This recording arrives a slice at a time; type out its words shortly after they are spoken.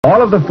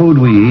All of the food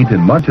we eat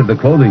and much of the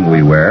clothing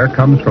we wear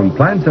comes from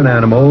plants and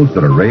animals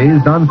that are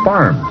raised on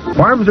farms.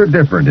 Farms are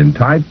different in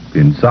type,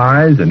 in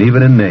size, and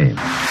even in name.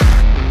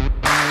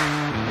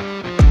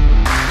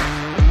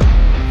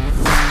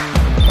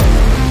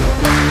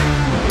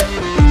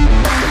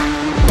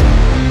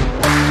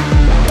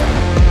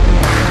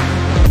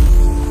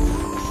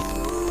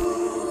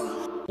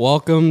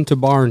 Welcome to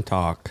Barn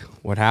Talk.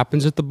 What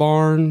happens at the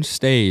barn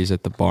stays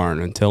at the barn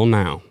until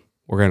now.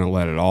 We're going to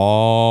let it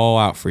all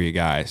out for you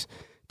guys.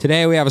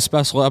 Today we have a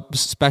special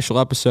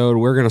episode.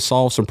 We're going to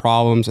solve some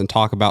problems and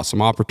talk about some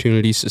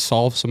opportunities to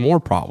solve some more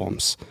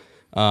problems.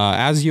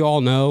 As you all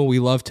know, we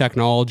love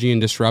technology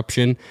and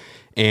disruption,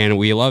 and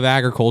we love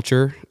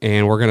agriculture,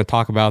 and we're going to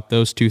talk about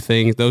those three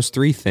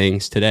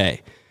things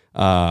today.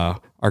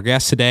 Our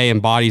guest today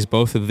embodies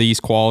both of these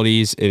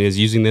qualities and is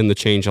using them to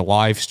change the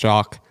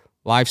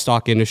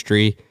livestock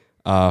industry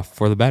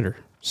for the better.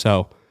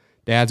 So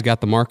Dad's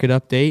got the market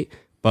update,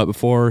 but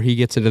before he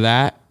gets into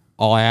that,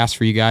 all I ask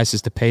for you guys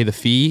is to pay the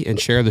fee and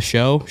share the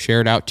show.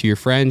 Share it out to your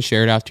friends,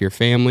 share it out to your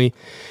family,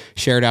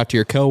 share it out to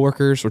your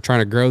coworkers. We're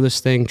trying to grow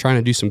this thing, trying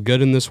to do some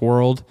good in this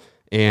world,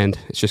 and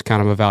it's just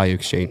kind of a value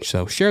exchange.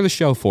 So share the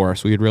show for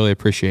us. We'd really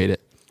appreciate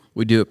it.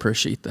 We do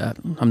appreciate that.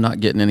 I'm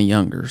not getting any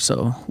younger,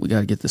 so we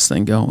got to get this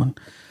thing going.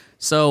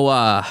 So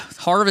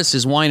harvest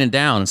is winding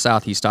down in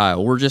Southeast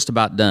Iowa. We're just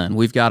about done.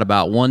 We've got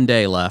about 1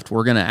 day left.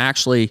 We're gonna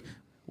actually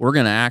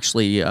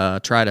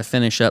try to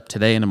finish up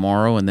today and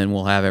tomorrow, and then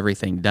we'll have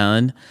everything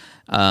done.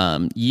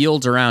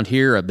 Yields around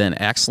here have been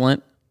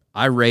excellent.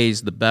 I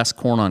raised the best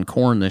corn on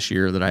corn this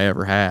year that I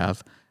ever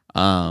have.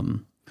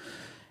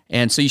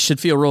 And so you should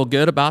feel real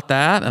good about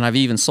that. And I've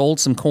even sold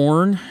some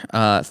corn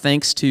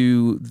thanks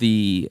to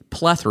the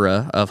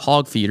plethora of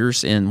hog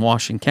feeders in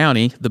Washington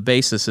County. The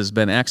basis has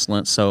been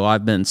excellent, so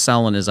I've been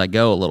selling as I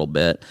go a little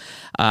bit.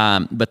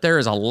 But there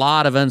is a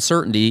lot of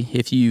uncertainty.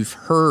 If you've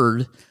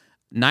heard,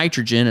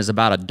 nitrogen is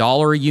about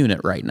 $1 a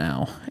unit right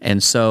now.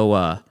 And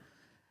so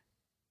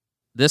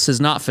this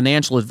is not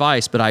financial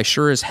advice, but I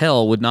sure as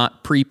hell would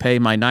not prepay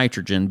my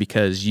nitrogen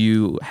because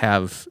you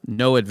have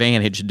no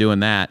advantage doing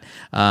that.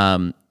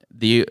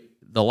 The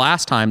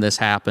last time this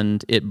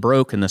happened, it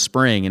broke in the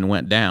spring and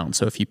went down.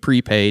 So if you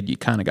prepaid, you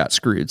kind of got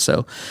screwed.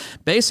 So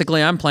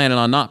basically, I'm planning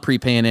on not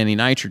prepaying any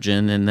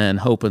nitrogen and then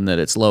hoping that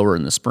it's lower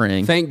in the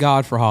spring. Thank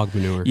God for hog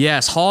manure.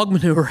 Yes, hog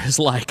manure is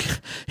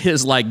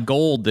like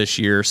gold this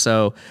year.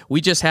 So we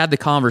just had the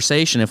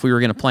conversation if we were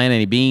going to plant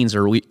any beans,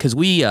 or because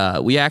we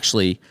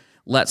actually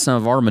let some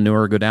of our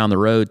manure go down the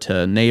road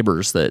to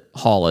neighbors that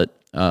haul it.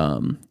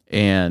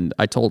 And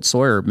I told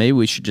Sawyer, maybe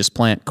we should just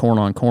plant corn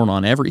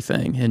on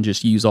everything and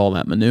just use all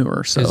that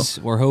manure. So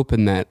we're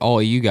hoping that all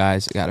of you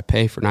guys that got to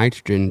pay for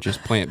nitrogen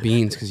just plant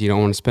beans because you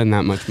don't want to spend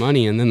that much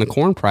money, and then the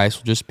corn price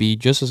will just be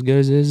just as good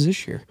as it is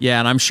this year. Yeah,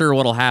 and I'm sure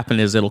what'll happen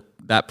is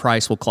that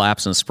price will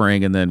collapse in the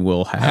spring, and then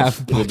we'll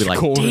be like,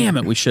 corn. Damn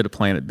it, we should have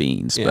planted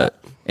beans. Yeah.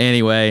 But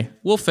anyway,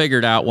 we'll figure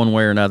it out one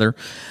way or another.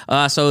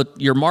 So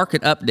your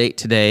market update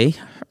today,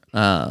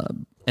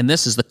 and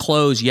this is the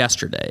close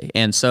yesterday.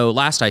 And so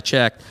last I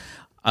checked,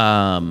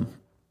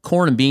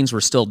 corn and beans were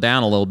still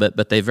down a little bit,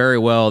 but they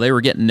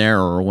were getting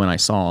narrower when I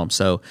saw them.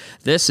 So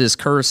this is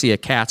courtesy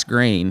of Cat's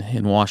Grain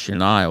in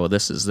Washington, Iowa.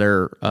 This is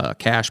their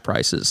cash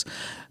prices.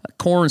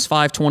 Corn's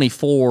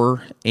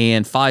 $5.24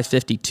 and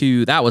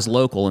 $5.52. That was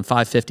local, and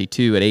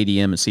 $5.52 at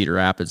ADM in Cedar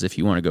Rapids if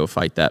you want to go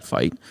fight that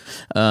fight.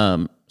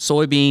 Soybeans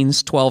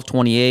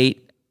 $12.28,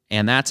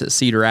 and that's at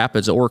Cedar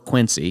Rapids or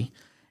Quincy.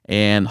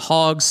 And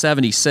hogs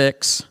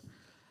 $76.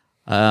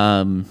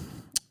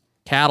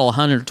 Cattle,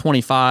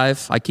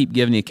 125. I keep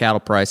giving you a cattle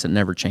price that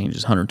never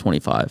changes,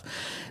 125.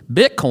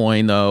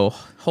 Bitcoin, though,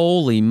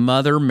 holy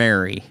Mother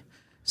Mary.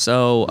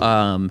 So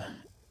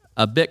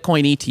a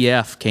Bitcoin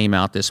ETF came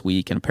out this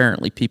week, and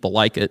apparently people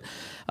like it.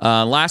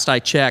 Last I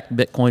checked,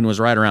 Bitcoin was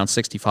right around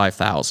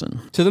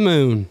 65,000. To the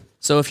moon.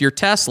 So if you're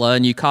Tesla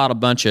and you caught a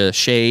bunch of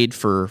shade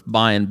for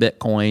buying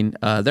Bitcoin,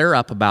 they're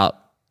up about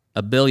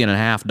 $1.5 billion.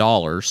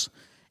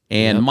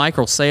 And yep.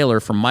 Michael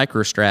Saylor from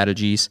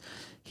MicroStrategies,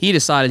 he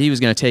decided he was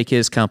going to take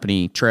his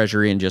company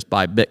treasury and just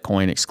buy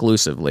Bitcoin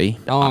exclusively.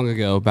 How long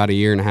ago? About 1.5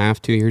 years,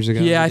 2 years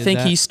ago? Yeah, I think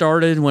he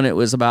started when it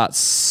was about,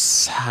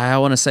 I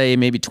want to say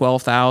maybe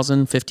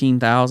 12,000,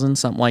 15,000,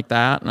 something like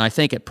that. And I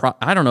think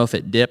I don't know if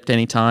it dipped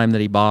any time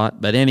that he bought,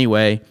 but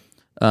anyway,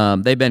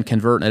 they've been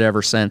converting it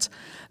ever since.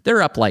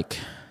 They're up like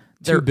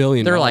 $2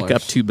 billion. They're like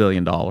up $2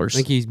 billion. I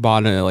think he's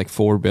bought it at like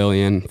 $4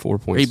 billion, 4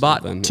 point He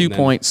something. bought 2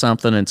 point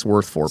something, and it's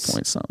worth 4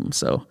 point something.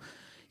 So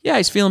yeah,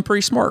 he's feeling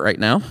pretty smart right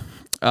now.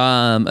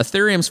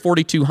 Ethereum's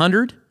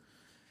 4,200,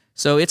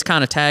 so it's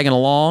kind of tagging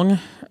along.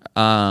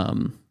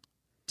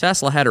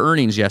 Tesla had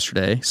earnings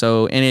yesterday,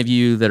 so any of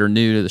you that are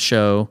new to the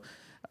show,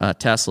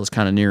 Tesla's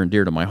kind of near and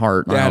dear to my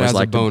heart. Dad has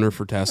a boner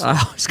for Tesla.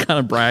 I always kind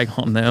of brag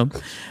on them.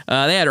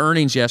 They had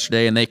earnings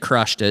yesterday, and they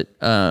crushed it.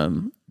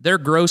 Their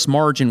gross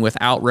margin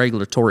without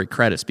regulatory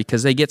credits,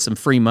 because they get some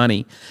free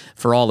money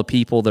for all the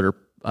people that are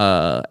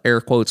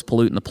air quotes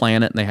polluting the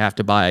planet, and they have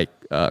to buy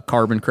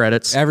carbon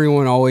credits. I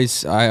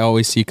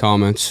always see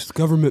comments. The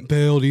government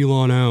bailed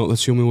Elon out.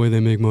 That's the only way they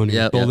make money.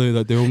 Yep.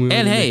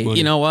 And hey,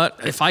 you know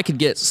what? If I could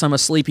get some of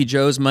Sleepy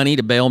Joe's money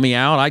to bail me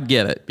out, I'd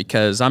get it,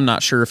 because I'm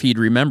not sure if he'd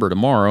remember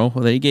tomorrow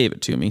that he gave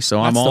it to me.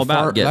 So I'm all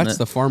about getting it. That's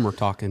the farmer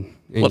talking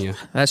in Well, you.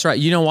 that's right.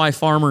 You know why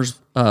farmers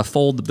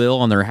fold the bill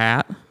on their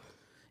hat?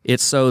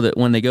 It's so that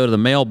when they go to the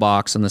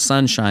mailbox in the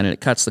sunshine and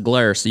it cuts the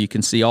glare, so you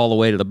can see all the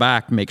way to the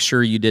back, make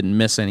sure you didn't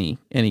miss any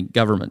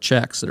government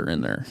checks that are in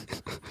there.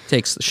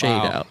 Takes the shade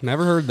out.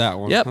 Never heard that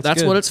one. Yep,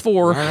 that's good. what it's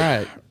for. All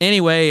right.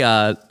 Anyway,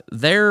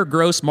 their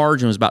gross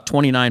margin was about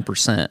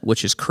 29%,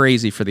 which is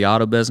crazy for the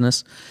auto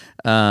business.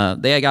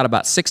 They got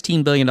about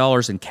 $16 billion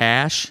in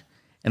cash,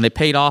 and they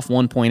paid off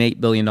 $1.8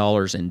 billion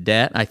in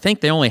debt. I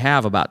think they only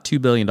have about $2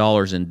 billion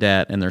in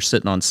debt, and they're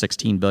sitting on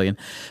 $16 billion.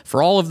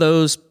 For all of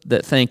those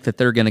that think that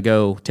they're going to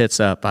go tits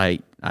up, I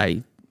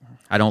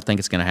don't think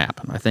it's going to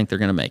happen. I think they're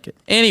going to make it.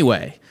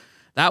 Anyway,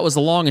 that was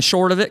the long and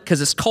short of it, because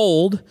it's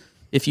cold.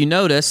 If you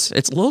notice,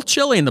 it's a little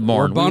chilly in the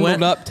barn. We're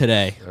bundled up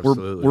today.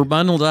 We're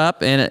bundled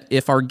up, and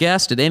if our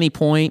guest at any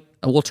point,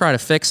 we'll try to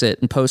fix it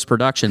in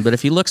post-production, but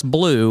if he looks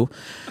blue,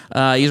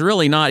 he's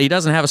really not. He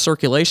doesn't have a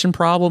circulation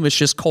problem. It's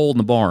just cold in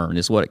the barn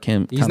is what it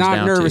comes down to. He's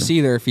not nervous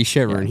either if he's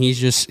shivering.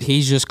 Yeah.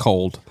 He's just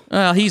cold.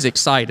 Well, he's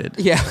excited.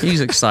 Yeah. He's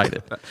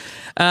excited.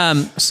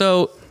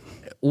 So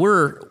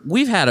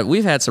we've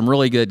had some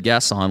really good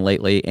guests on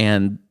lately,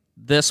 and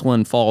this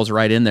one falls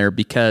right in there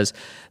because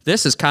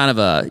this is kind of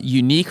a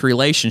unique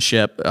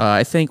relationship.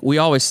 I think we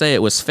always say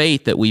it was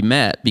fate that we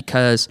met,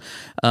 because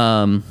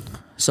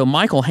so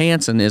Michael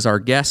Hansen is our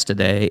guest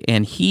today,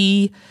 and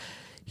he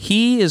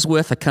is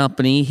with a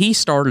company. He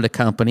started a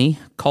company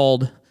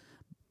called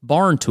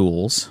Barn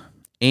Tools,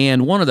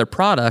 and one of their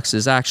products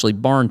is actually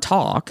Barn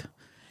Talk.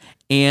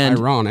 And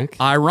ironic.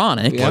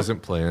 Yep.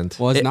 Wasn't planned.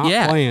 Was not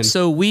planned.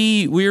 So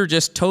we were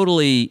just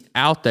totally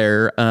out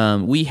there.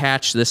 We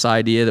hatched this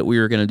idea that we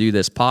were going to do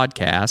this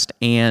podcast,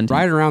 and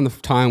right around the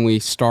time we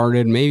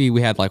started, maybe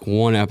we had like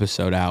one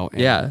episode out.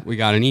 And yeah, we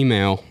got an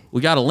email. We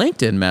got a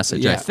LinkedIn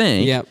message, I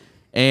think. Yep.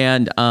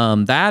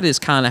 And that is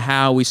kind of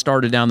how we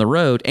started down the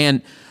road.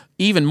 And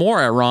even more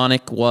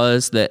ironic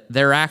was that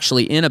they're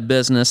actually in a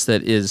business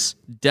that is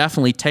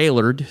definitely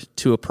tailored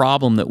to a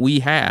problem that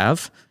we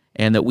have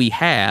and that we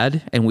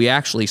had, and we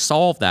actually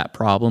solved that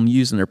problem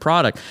using their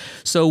product.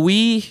 So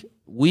we've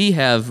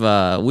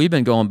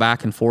been going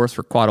back and forth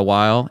for quite a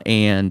while,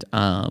 and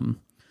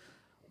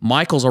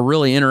Michael's a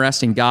really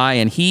interesting guy,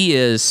 and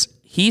he's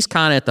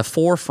kind of at the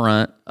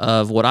forefront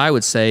of what I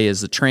would say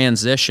is the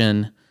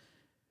transition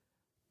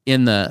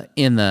in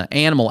the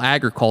animal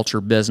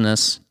agriculture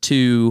business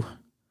to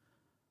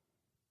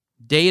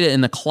data in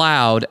the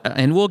cloud.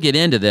 And we'll get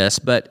into this,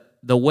 but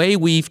the way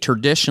we've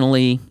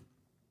traditionally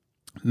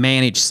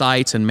managed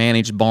sites and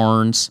managed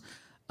barns,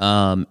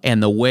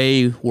 and the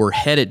way we're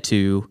headed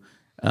to,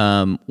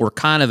 we're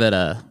kind of at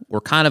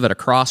a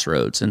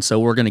crossroads. And so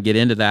we're going to get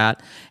into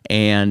that,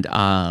 and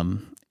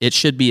it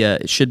should be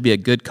a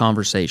good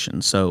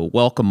conversation. So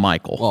welcome,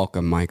 Michael.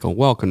 Welcome, Michael.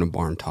 Welcome to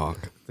Barn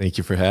Talk. Thank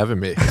you for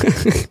having me.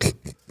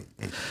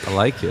 I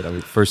like it. I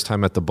mean, first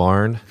time at the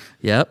barn.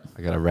 Yep.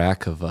 I got a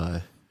rack of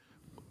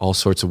all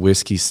sorts of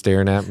whiskey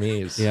staring at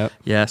me. Yep.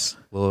 Yes.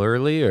 A little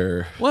early,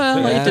 or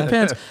well, it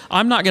depends.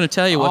 I'm not going to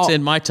tell you what's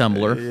in my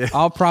tumbler.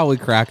 I'll probably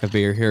crack a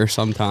beer here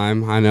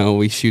sometime. I know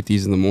we shoot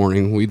these in the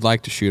morning. We'd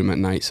like to shoot them at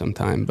night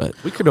sometime, but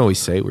we could always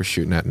say we're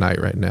shooting at night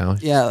right now.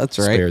 Yeah, that's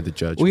right. Spare the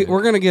judgment.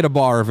 We're gonna get a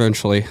bar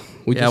eventually.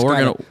 We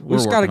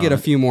just got to get a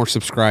few more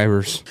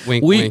subscribers.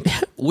 Wink, wink.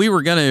 We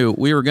were gonna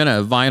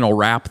vinyl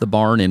wrap the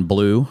barn in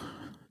blue,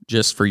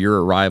 just for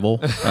your arrival,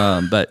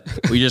 but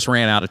we just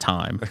ran out of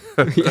time.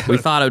 Yeah. We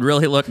thought it'd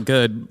really look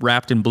good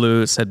wrapped in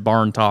blue. It said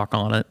Barn Talk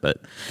on it,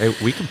 but hey,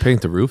 we can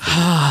paint the roof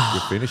of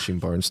your finishing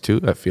barns too.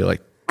 I feel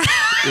like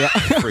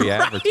free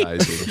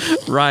advertising,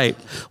 right?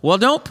 Well,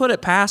 don't put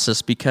it past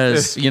us,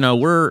 because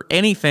we're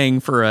anything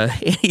for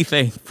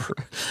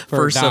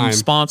some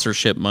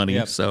sponsorship money.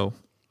 Yep. So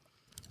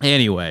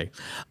anyway,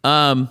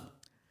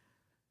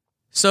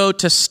 so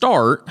to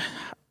start,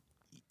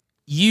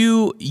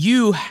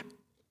 you.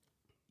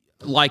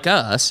 Like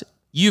us,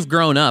 you've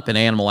grown up in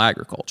animal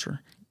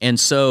agriculture. And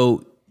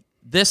so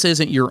this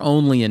isn't your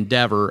only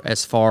endeavor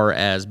as far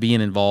as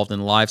being involved in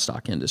the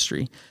livestock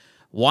industry.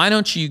 Why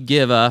don't you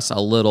give us a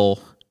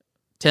little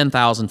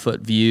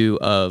 10,000-foot view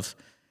of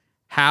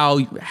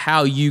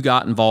how you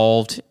got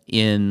involved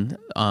in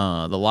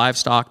the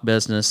livestock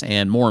business,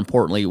 and more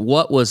importantly,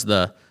 what was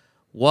the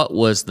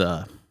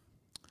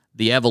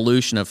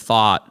evolution of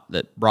thought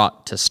that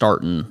brought to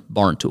starting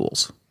Barn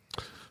Tools?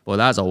 Well,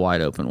 that's a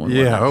wide open one.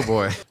 Yeah. Oh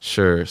boy.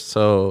 Sure.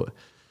 So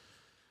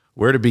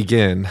where to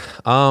begin?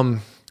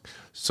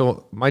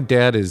 So my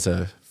dad is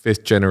a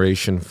 5th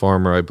generation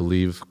farmer, I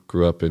believe,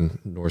 grew up in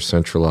north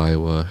central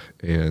Iowa,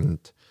 and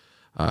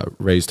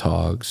raised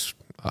hogs,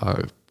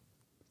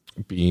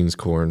 beans,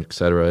 corn,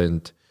 etc.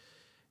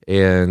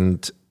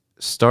 And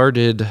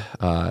started,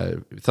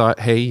 thought,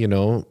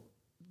 hey,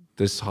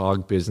 this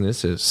hog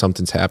business,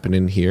 something's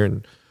happening here,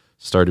 and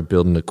started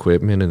building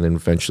equipment, and then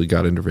eventually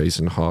got into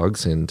raising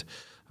hogs, and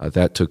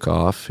that took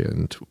off,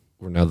 and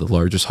we're now the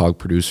largest hog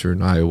producer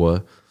in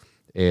Iowa.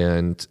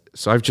 And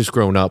so I've just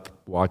grown up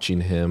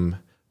watching him,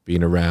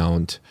 being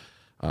around,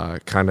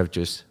 kind of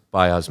just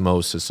by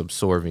osmosis,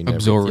 absorbing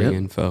everything.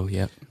 Info.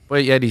 Yep.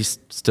 But yet he's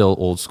still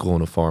old school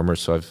and a farmer,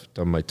 so I've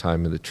done my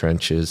time in the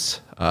trenches,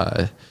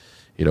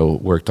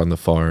 worked on the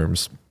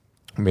farms,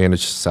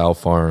 managed a sow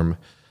farm,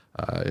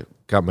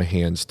 got my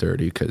hands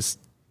dirty because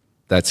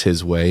that's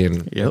his way.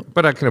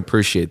 But I can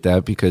appreciate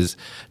that because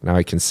now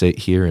I can sit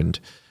here and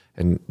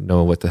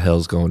know what the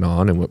hell's going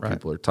on and what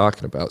people are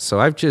talking about. So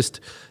I've just,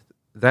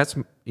 that's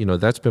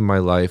been my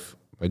life.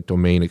 My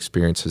domain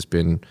experience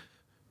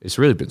it's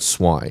really been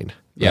swine.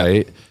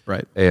 Yeah.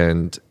 Right.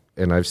 And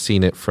I've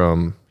seen it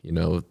from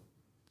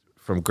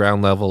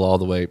ground level all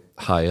the way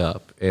high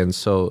up. And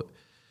so,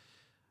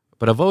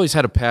 but I've always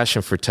had a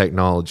passion for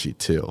technology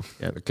too.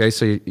 Yep. Okay.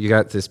 So you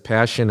got this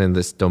passion and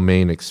this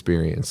domain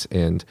experience,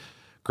 and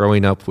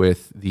growing up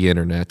with the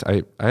internet,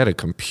 I had a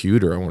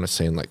computer, I want to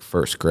say in like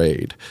first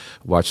grade,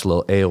 watched a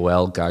little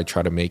AOL guy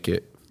try to make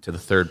it to the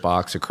third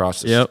box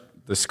across the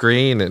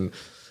screen,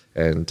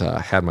 and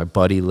had my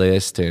buddy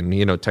list,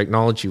 and,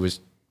 technology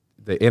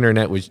the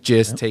internet was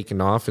just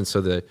taking off. And so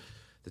the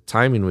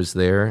timing was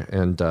there.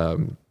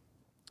 And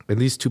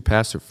these two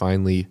paths are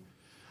finally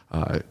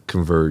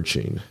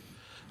converging.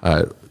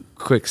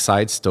 Quick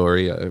side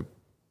story,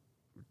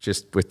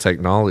 just with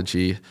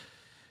technology.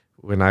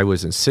 When I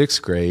was in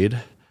 6th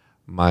grade,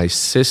 my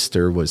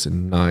sister was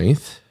in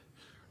 9th.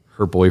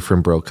 Her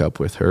boyfriend broke up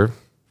with her.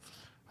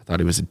 I thought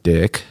he was a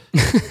dick.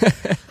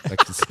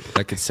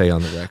 I could say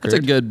on the record. That's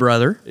a good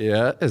brother.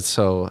 Yeah. And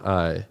so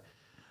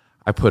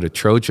I put a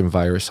Trojan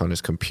virus on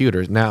his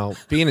computer. Now,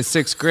 being in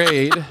 6th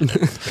grade,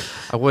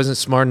 I wasn't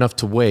smart enough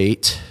to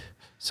wait.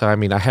 So,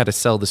 I had to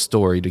sell the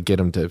story to get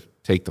him to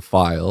take the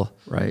file.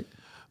 Right.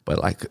 But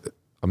like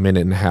a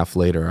minute and a half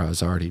later, I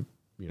was already,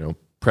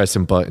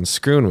 pressing buttons,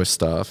 screwing with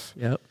stuff.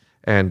 Yep.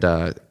 And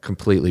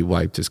completely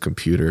wiped his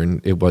computer, and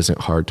it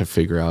wasn't hard to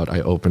figure out.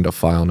 I opened a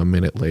file, and a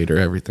minute later,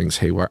 everything's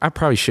haywire. I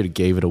probably should have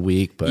gave it a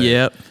week, but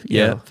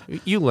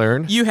you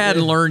learn. You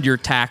hadn't learned your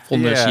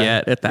tactfulness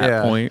yet at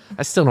that point.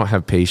 I still don't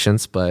have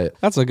patience, but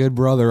That's a good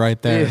brother right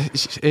there.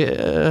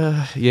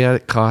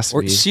 it cost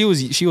me.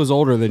 She was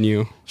older than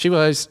you. She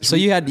was. So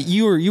you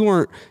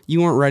weren't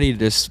ready to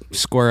just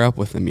square up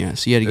with them yet.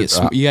 So you had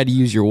to you had to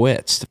use your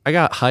wits. I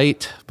got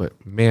height,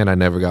 but man, I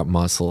never got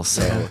muscle.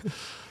 So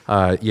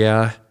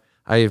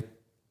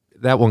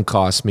that one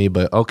cost me,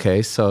 but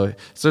okay. So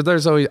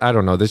there's always, I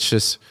don't know. That's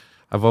just,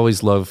 I've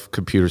always loved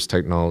computers,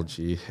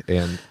 technology,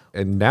 and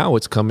now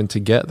it's coming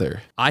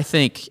together. I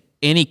think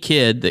any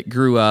kid that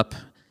grew up,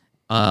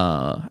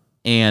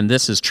 and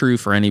this is true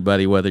for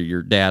anybody, whether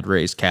your dad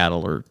raised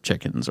cattle or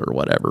chickens or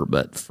whatever,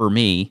 but for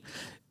me,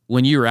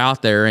 when you were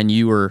out there and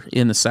you were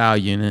in the sow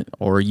unit,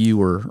 or you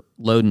were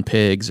loading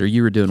pigs, or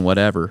you were doing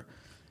whatever,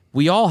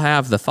 we all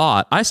have the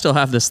thought. I still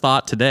have this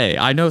thought today.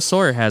 I know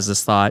Sawyer has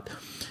this thought.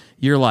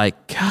 You're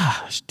like,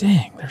 gosh,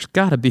 dang, there's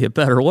got to be a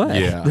better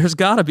way. Yeah. There's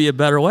got to be a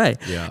better way.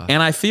 Yeah.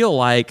 And I feel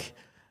like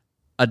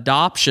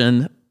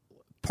adoption,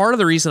 part of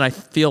the reason I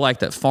feel like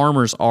that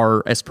farmers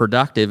are as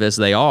productive as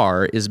they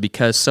are is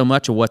because so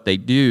much of what they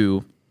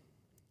do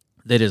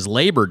that is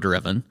labor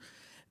driven,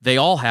 they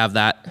all have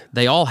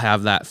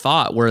that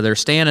thought where they're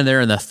standing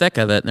there in the thick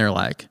of it and they're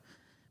like,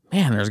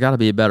 man, there's got to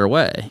be a better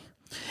way.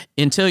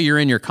 Until you're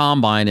in your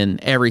combine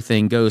and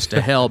everything goes to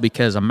hell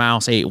because a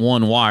mouse ate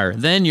one wire,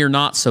 then you're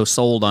not so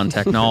sold on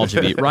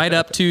technology. Right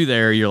up to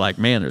there, you're like,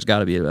 man, there's got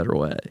to be a better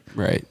way.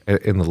 Right.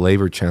 And the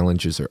labor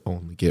challenges are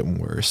only getting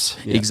worse.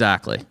 Yeah.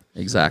 Exactly.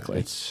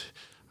 It's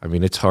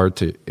hard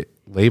to,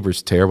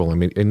 labor's terrible.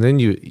 And then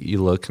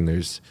you look and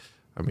there's,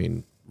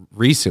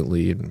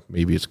 recently, and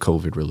maybe it's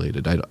COVID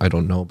related, I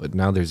don't know, but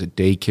now there's a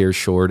daycare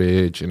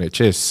shortage, and it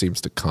just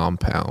seems to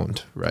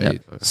compound,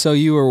 right? Yep. So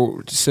you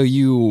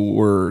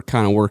were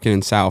kind of working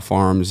in sow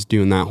farms,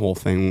 doing that whole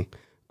thing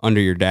under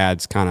your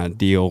dad's kind of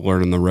deal,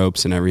 learning the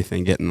ropes and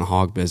everything, getting the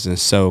hog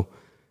business. So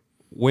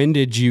when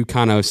did you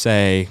kind of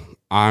say,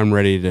 I'm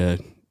ready to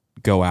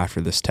go after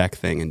this tech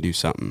thing and do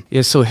something?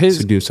 Yeah, so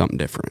do something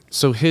different.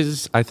 So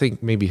I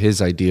think maybe his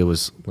idea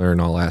was learn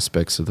all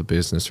aspects of the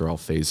business or all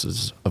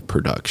phases of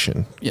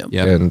production. Yep.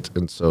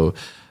 And so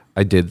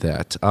I did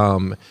that.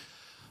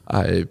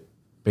 I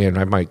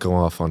might go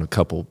off on a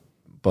couple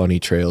bunny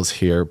trails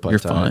here, but you're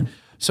fine.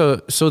 So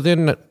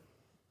then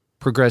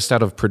progressed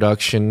out of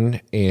production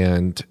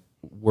and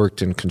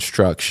worked in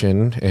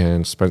construction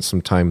and spent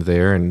some time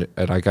there, and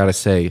I gotta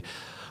say,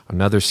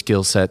 another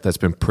skill set that's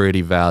been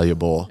pretty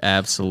valuable.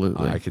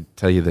 Absolutely. I could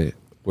tell you the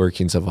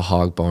workings of a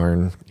hog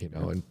barn,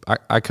 and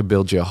I could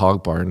build you a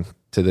hog barn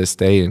to this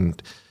day,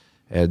 and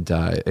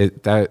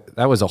that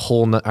was a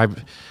whole.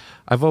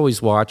 I've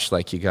always watched,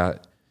 like, you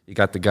got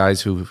the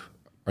guys who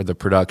are the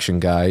production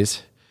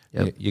guys,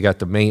 Yep. you got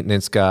the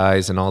maintenance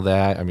guys and all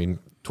that.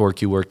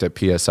 Torque, you worked at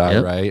PSI,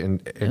 Yep. right?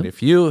 And Yep.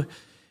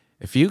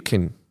 if you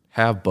can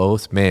have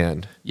both,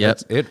 man.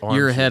 Yep. It arms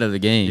You're you. ahead of the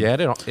game.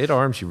 Yeah, it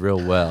arms you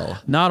real well.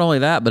 Not only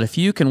that, but if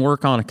you can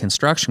work on a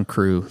construction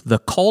crew, the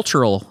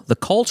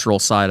cultural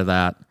side of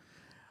that,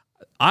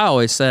 I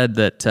always said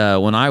that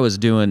when I was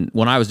doing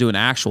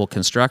actual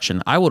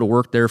construction, I would have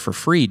worked there for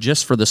free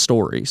just for the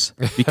stories,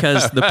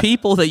 because the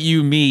people that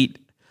you meet,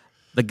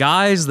 the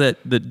guys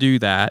that do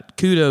that,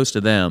 kudos to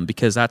them,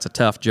 because that's a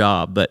tough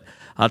job. But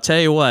I'll tell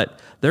you what,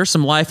 there's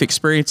some life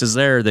experiences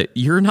there that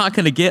you're not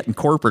going to get in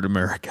corporate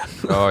America.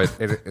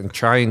 And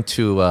trying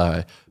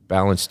to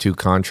balance two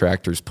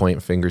contractors pointing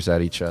fingers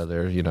at each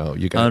other, you got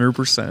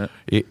 100%.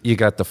 You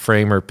got the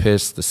framer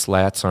pissed, the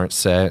slats aren't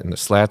set, and the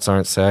slats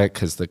aren't set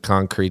because the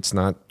concrete's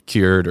not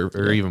cured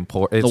or even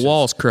poured. The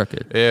wall's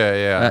crooked.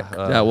 Yeah.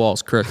 That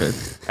wall's crooked.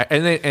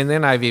 And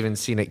then I've even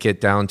seen it get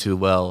down to,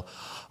 well,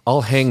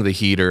 I'll hang the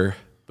heater,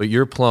 but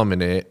you're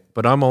plumbing it.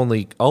 But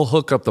I'll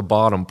hook up the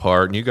bottom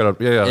part, and you gotta,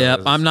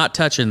 Yep, I'm not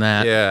touching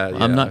that. Yeah,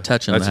 I'm not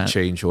touching that. That's a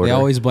change order. They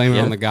always blame it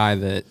on the guy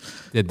that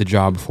did the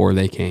job before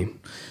they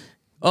came.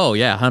 Oh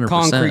yeah, 100%.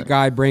 Concrete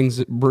guy blames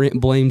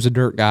the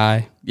dirt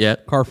guy.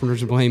 Yep.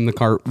 Carpenters blame the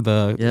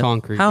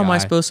concrete How guy. am I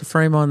supposed to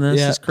frame on this?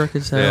 Yeah. It's crooked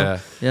as hell. Yeah.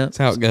 Yep. That's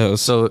how it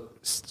goes.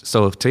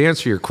 So to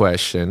answer your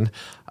question,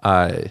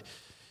 how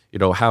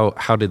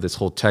did this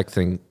whole tech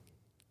thing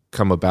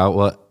come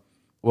about?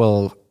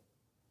 Well,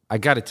 I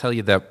got to tell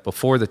you that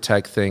before the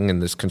tech thing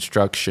and this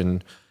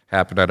construction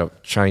happened, I had a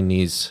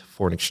Chinese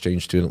foreign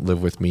exchange student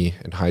live with me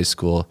in high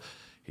school.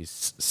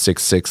 He's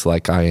 6'6"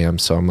 like I am,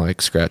 so I'm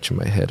like scratching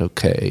my head.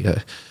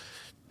 Okay,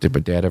 did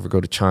my dad ever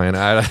go to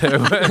China?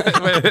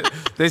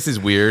 This is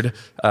weird.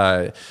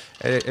 And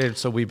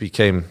so we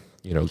became,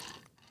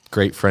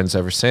 great friends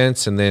ever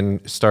since, and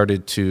then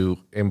started to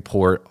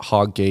import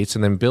hog gates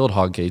and then build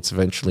hog gates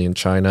eventually in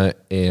China.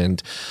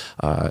 And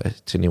to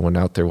anyone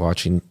out there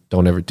watching,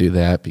 don't ever do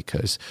that,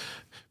 because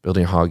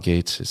building hog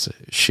gates is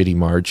shitty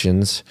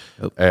margins,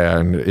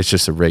 and it's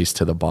just a race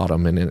to the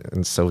bottom.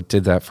 And so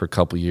did that for a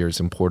couple of years,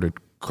 imported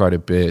quite a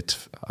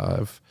bit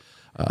of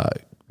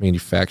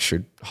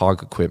manufactured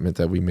hog equipment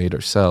that we made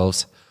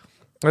ourselves.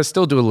 I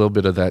still do a little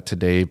bit of that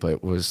today,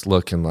 but was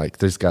looking like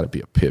there's got to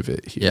be a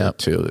pivot here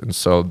too. And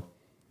so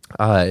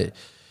the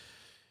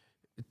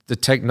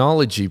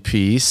technology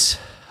piece,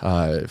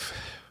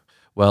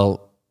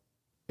 well,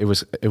 it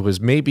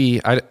was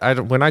maybe I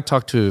when I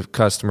talk to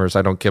customers,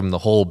 I don't give them the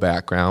whole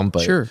background,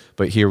 but Sure.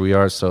 But here we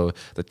are. So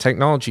the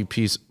technology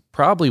piece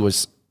probably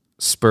was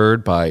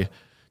spurred by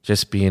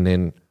just being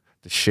in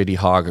the shitty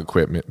hog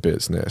equipment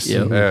business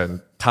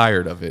and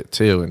tired of it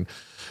too, and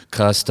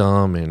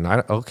custom, and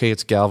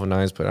it's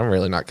galvanized, but I'm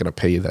really not going to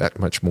pay you that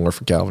much more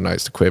for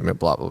galvanized equipment.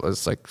 Blah blah blah.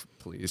 It's like,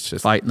 please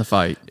just Fighting the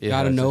fight. You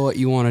got to know what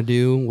you want to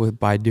do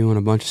by doing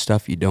a bunch of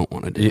stuff you don't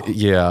want to do.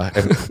 Yeah,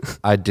 and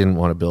I didn't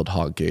want to build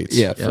hog gates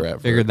forever.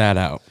 Figured that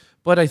out.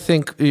 But I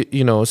think,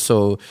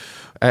 so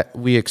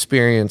we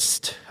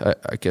experienced,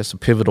 I guess a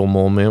pivotal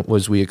moment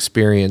was we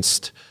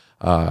experienced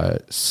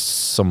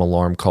some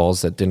alarm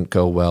calls that didn't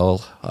go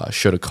well.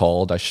 Should have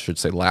called, I should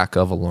say lack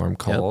of alarm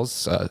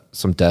calls,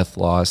 some death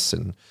loss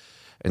and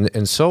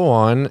so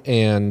on.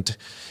 And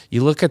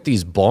you look at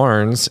these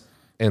barns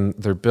and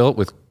they're built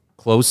with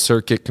closed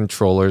circuit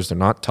controllers. They're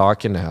not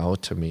talking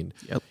out. I mean,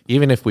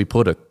 even if we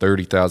put a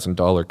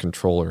 $30,000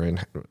 controller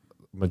in,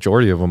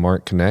 majority of them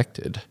aren't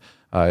connected.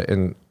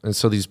 And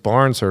so these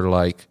barns are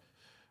like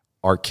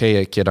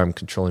archaic, yet I'm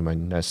controlling my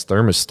Nest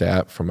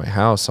thermostat from my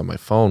house on my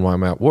phone while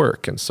I'm at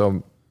work. And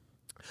so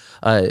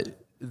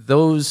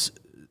those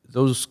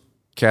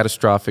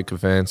catastrophic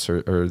events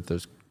or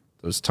those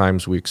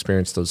times we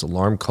experienced those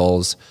alarm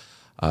calls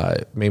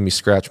made me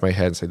scratch my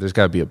head and say, there's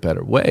got to be a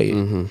better way.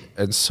 Mm-hmm.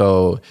 And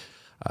so,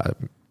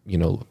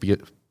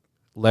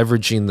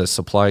 leveraging the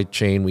supply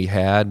chain we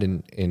had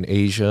in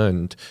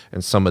Asia and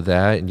some of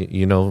that, and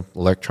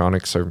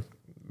electronics are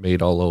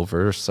made all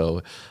over,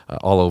 so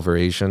all over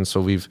Asia. And so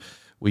we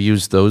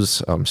used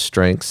those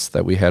strengths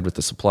that we had with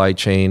the supply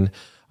chain,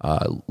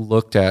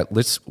 looked at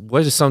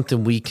what is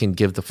something we can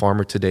give the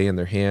farmer today in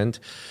their hand,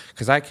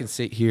 because I could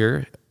sit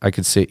here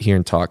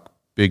and talk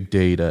big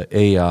data,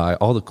 AI,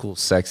 all the cool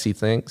sexy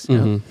things,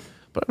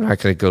 but I'm not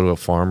going to go to a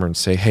farmer and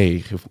say,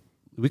 hey, if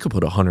we could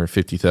put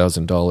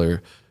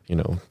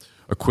 $150,000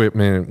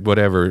 equipment,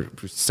 whatever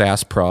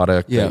SaaS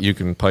product that you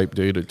can pipe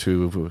data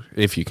to,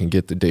 if you can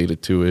get the data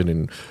to it,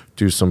 and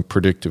do some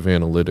predictive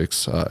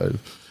analytics.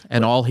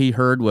 And all he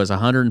heard was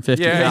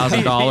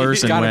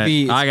 $150,000 and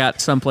went, I got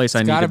someplace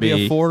I need to be.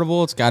 It's got to be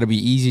affordable. It's got to be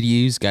easy to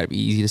use. It's got to be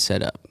easy to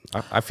set up.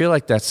 I feel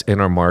like that's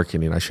in our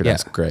marketing. I should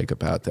ask Greg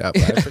about that.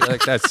 But I feel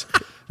like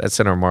that's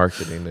in our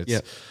marketing.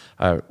 It's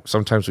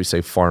sometimes we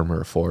say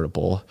farmer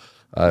affordable.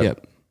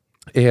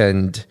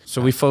 And so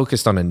we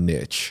focused on a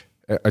niche.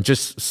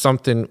 Just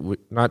something,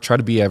 not try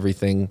to be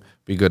everything,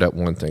 be good at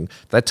one thing.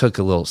 That took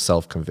a little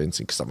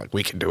self-convincing, because I'm like,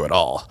 we can do it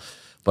all.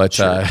 But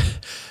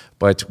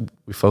but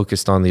we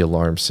focused on the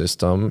alarm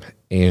system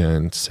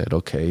and said,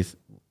 okay,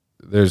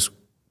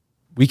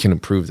 we can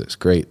improve this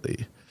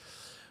greatly.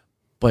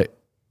 But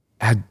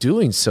at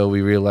doing so,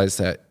 we realized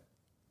that,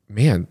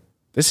 man,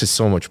 this is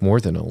so much more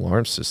than an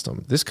alarm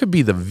system. This could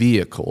be the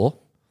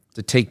vehicle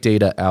to take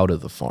data out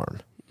of the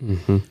farm.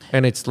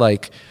 And it's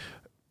like,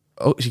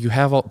 oh, you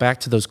have all back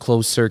to those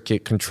closed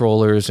circuit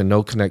controllers and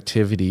no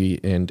connectivity.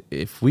 And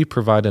if we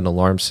provide an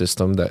alarm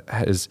system that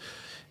has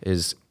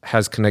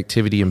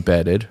connectivity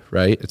embedded,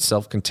 right? It's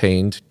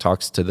self-contained,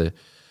 talks to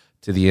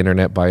the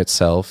internet by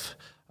itself.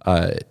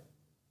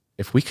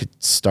 If we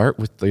could start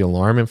with the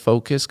alarm in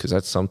focus, because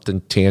that's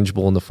something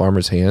tangible in the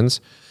farmer's hands.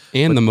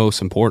 And the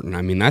most important.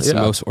 I mean, that's the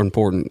most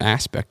important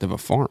aspect of a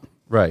farm.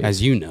 Right.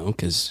 As you know,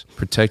 because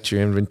protect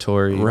your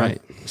inventory,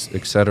 right,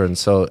 et cetera. And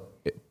so,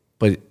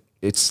 but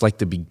it's like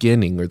the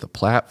beginning or the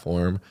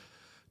platform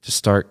to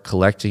start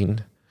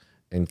collecting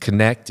and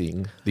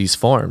connecting these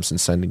farms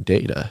and sending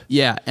data.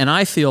 Yeah, and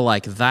I feel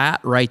like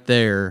that right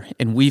there,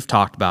 and we've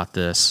talked about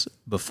this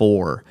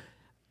before,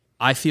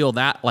 I feel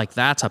that like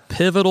that's a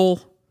pivotal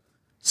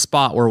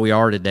spot where we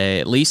are today,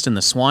 at least in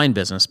the swine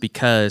business,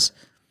 because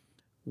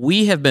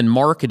we have been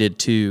marketed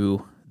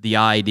to the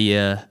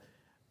idea.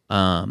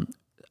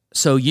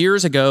 So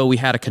years ago, we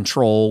had a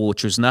control,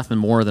 which was nothing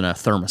more than a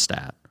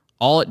thermostat.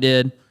 All it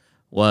did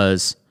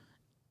was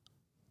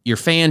your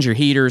fans, your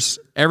heaters,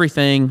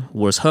 everything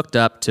was hooked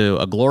up to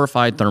a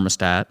glorified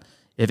thermostat.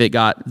 If it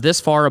got this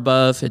far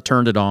above, it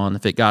turned it on.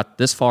 If it got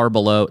this far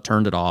below, it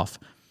turned it off.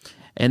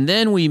 And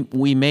then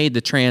we made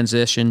the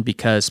transition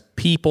because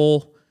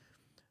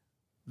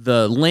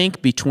the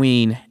link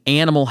between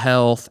animal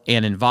health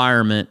and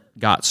environment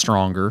got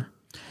stronger.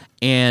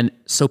 And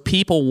so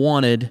people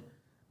wanted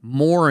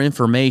more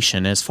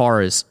information as far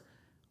as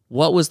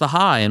what was the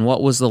high and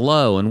what was the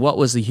low and what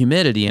was the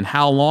humidity and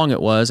how long it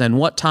was and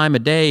what time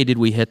of day did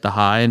we hit the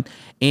high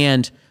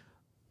and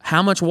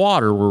how much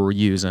water were we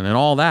using and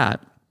all that.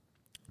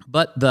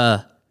 But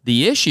the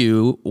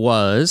issue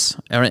was,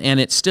 and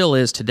it still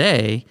is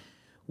today,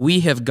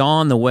 we have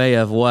gone the way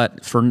of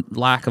what, for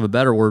lack of a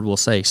better word, we'll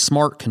say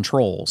smart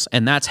controls.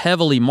 And that's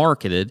heavily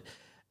marketed,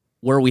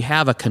 where we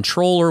have a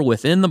controller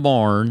within the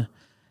barn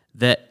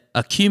that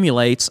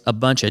accumulates a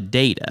bunch of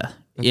data.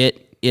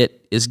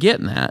 It is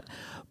getting that.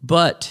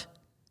 But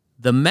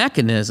the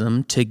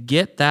mechanism to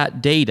get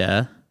that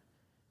data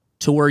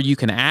to where you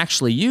can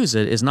actually use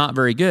it is not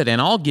very good.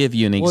 And I'll give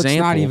you an example. It's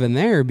not even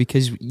there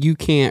because you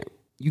can't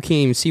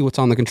even see what's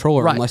on the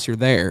controller unless you're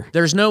there.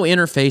 There's no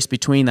interface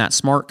between that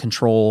smart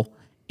control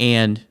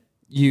and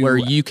where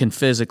you can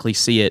physically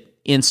see it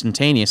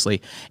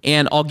instantaneously.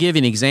 And I'll give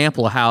you an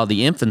example of how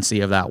the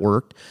infancy of that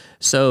worked.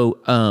 So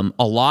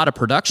a lot of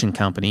production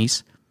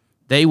companies,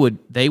 they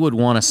would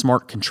want a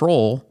smart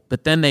control,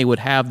 but then they would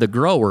have the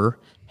grower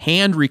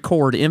hand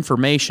record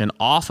information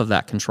off of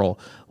that control.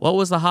 What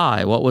was the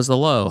high? What was the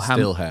low?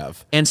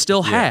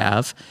 Still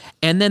have.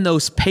 And then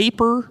those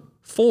paper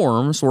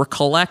forms were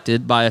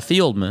collected by a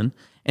fieldman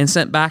and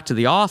sent back to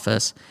the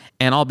office.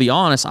 And I'll be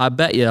honest, I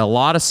bet you a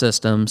lot of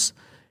systems,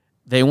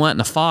 they went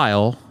in a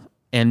file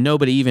and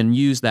nobody even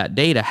used that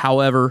data.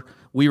 However,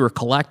 we were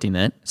collecting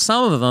it.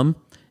 Some of them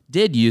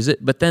did use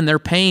it, but then they're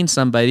paying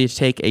somebody to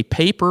take a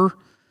paper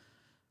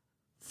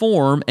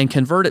form and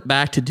convert it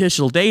back to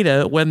digital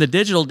data when the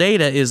digital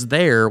data is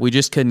there. We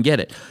just couldn't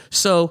get it.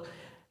 So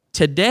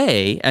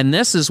today, and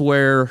this is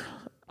where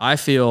I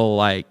feel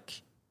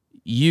like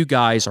you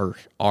guys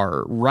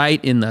are right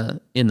in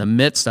the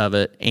midst of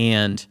it,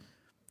 and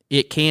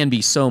it can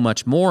be so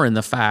much more in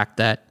the fact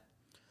that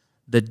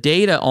the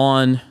data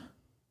on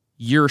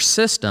your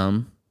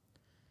system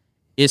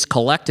is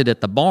collected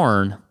at the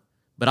barn,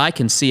 but I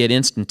can see it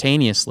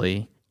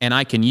instantaneously, and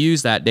I can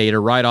use that data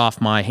right off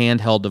my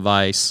handheld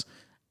device.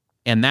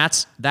 And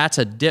that's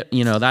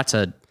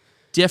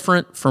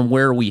different from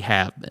where we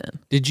have been.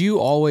 Did you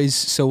always?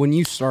 So when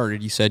you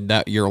started, you said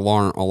that your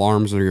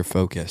alarms are your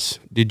focus.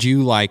 Did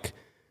you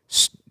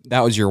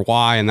that was your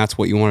why, and that's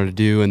what you wanted to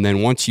do? And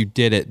then once you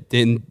did it,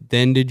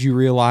 then did you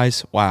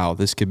realize, wow,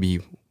 this could be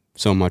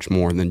so much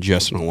more than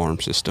just an alarm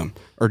system?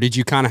 Or did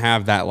you kind of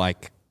have that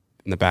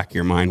in the back of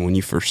your mind when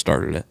you first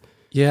started it?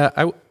 Yeah,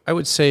 I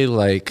would say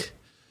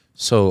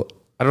so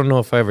I don't know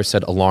if I ever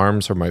said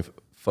alarms or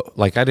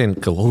I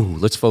didn't go, oh,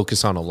 let's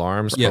focus on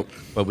alarms,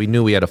 but we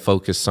knew we had to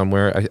focus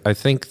somewhere. I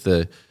think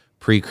the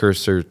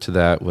precursor to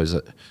that was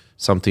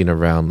something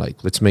around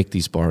let's make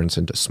these barns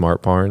into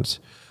smart barns.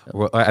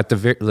 Or at the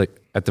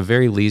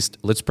very least,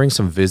 let's bring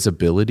some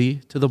visibility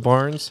to the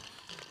barns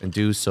and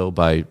do so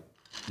by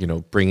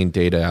bringing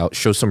data out,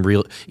 show some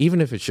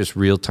even if it's just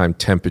real-time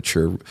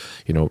temperature,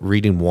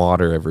 reading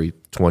water every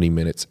 20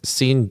 minutes,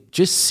 seeing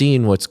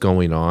what's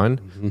going on.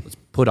 Mm-hmm. Let's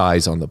put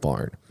eyes on the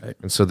barn. Right.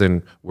 And so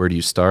then where do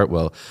you start?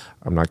 Well,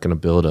 I'm not going to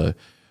build a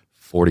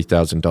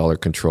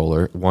 $40,000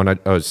 controller.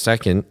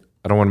 Second,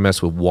 I don't want to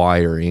mess with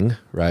wiring,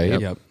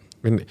 right? Yep.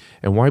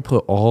 And why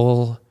put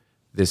all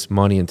this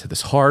money into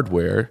this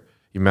hardware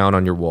you mount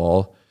on your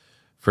wall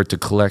for it to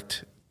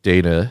collect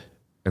data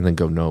and then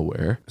go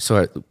nowhere?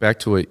 So back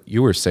to what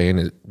you were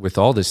saying, with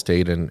all this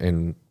data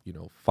and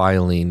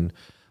filing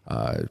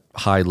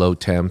high-low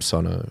temps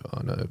on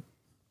a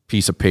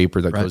piece of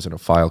paper that goes in a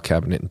file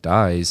cabinet and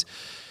dies,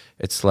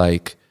 it's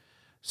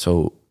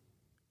so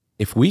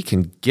if we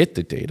can get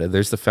the data,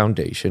 there's the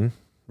foundation,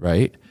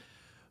 right?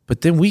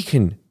 But then we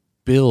can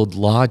build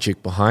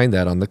logic behind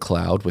that on the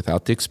cloud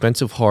without the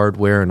expensive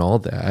hardware and all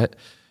that.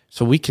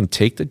 So we can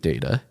take the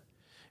data,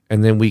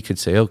 and then we could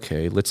say,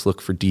 okay, let's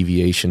look for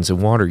deviations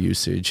in water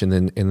usage, and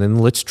then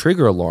let's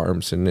trigger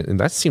alarms, and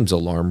that seems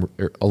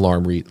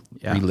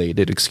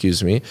related,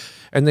 excuse me.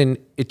 And then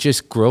it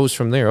just grows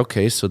from there.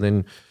 Okay, so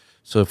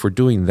if we're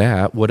doing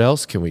that, what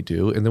else can we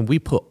do? And then we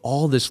put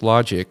all this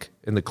logic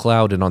in the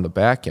cloud and on the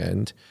back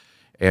end,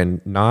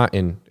 and not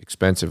in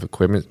expensive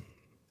equipment.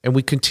 And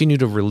we continue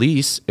to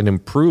release and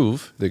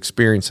improve the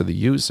experience of the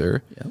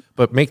user,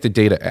 but make the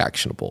data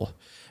actionable.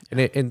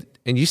 And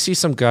you see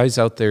some guys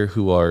out there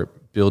who are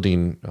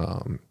building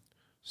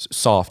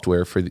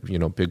software for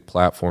big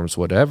platforms,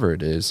 whatever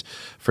it is,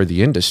 for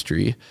the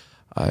industry.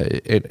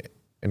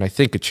 And I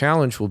think a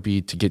challenge will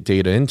be to get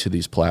data into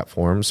these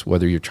platforms,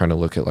 whether you're trying to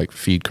look at like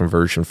feed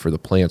conversion for the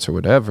plants or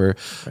whatever.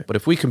 Right. But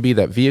if we can be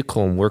that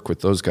vehicle and work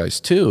with those guys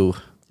too,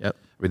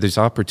 there's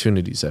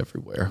opportunities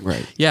everywhere.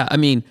 Right. Yeah. I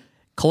mean,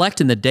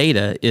 collecting the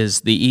data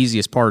is the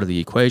easiest part of the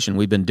equation.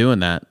 We've been doing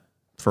that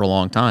for a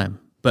long time,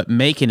 but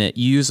making it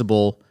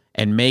usable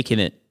and making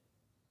it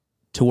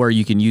to where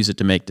you can use it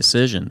to make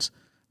decisions,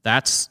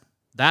 that's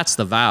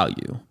the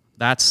value.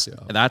 That's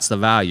the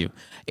value.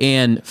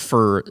 And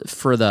for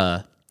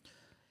the,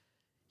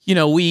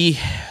 we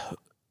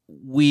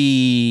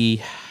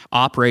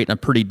operate in a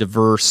pretty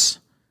diverse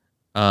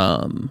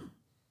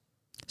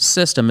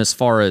system as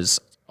far as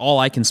all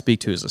I can speak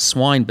to is a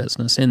swine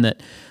business, in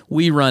that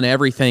we run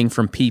everything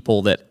from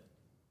people that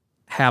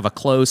have a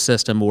closed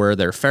system where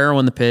they're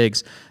farrowing the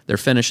pigs, they're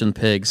finishing the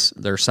pigs,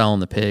 they're selling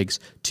the pigs,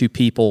 to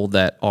people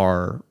that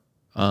are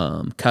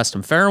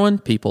custom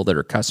farrowing, people that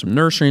are custom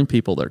nurturing,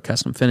 people that are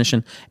custom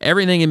finishing,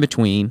 everything in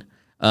between,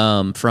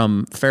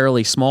 from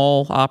fairly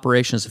small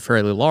operations to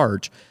fairly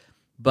large.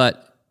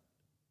 But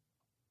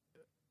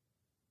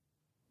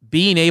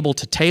being able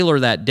to tailor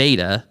that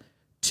data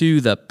to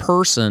the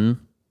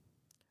person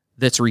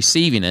that's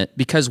receiving it,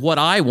 because what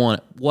I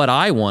want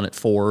it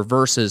for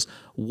versus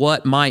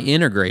what my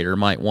integrator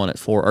might want it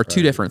for are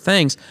two different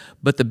things.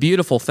 But the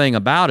beautiful thing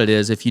about it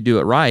is, if you do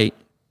it right,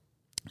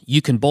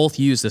 you can both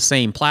use the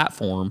same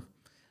platform.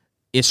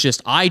 It's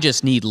just, I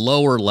just need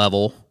lower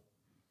level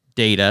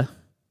data.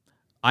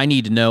 I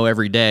need to know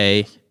every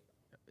day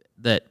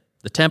that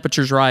the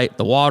temperature's right,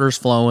 the water's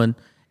flowing,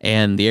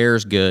 and the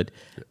air's good.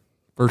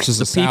 Versus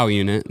the sow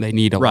unit, they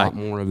need a lot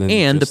more than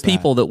and just the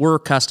people that we're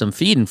custom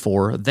feeding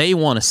for, they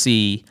want to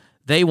see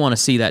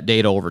that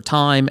data over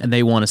time, and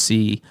they want to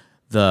see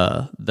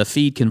the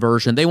feed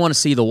conversion. They want to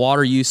see the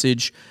water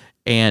usage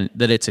and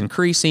that it's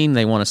increasing.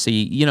 They want to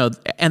see,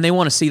 and they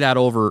want to see that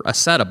over a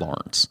set of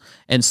barns.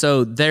 And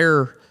so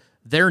their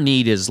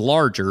need is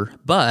larger,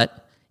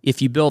 but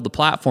if you build the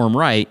platform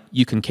right,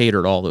 you can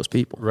cater to all those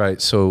people.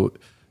 Right. So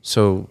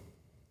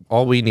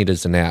all we need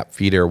is an app,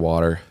 Feed Air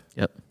Water.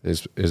 Yep.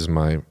 Is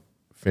my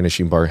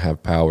finishing barn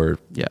have power?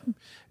 Yeah.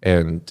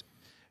 And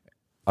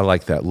I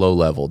like that low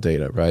level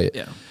data, right?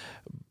 Yeah.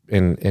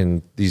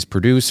 And these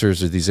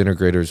producers or these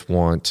integrators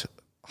want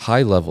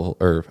high level,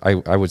 or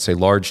I would say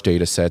large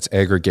data sets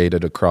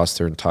aggregated across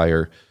their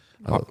entire,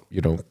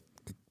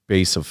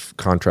 base of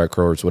contract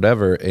growers,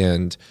 whatever.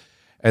 And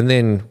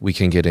then we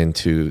can get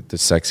into the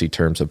sexy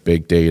terms of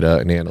big data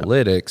and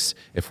analytics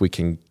if we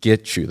can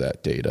get you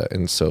that data.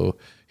 And so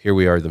here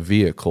we are, the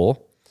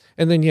vehicle.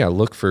 And then,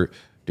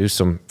 do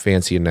some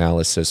fancy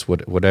analysis,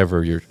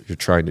 whatever you're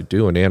trying to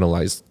do, and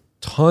analyze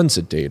tons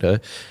of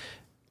data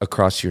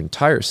across your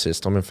entire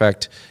system. In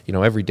fact,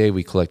 every day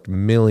we collect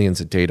millions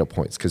of data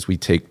points because we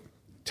take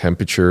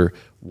temperature,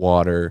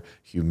 water,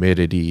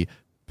 humidity,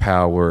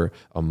 power,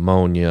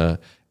 ammonia,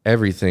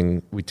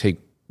 everything. We take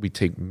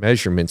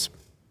measurements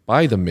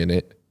by the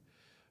minute,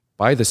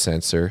 by the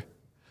sensor,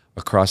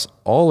 across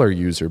all our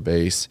user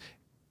base.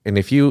 And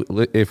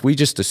if we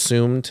just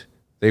assumed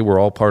they were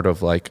all part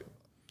of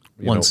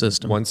one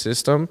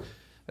system,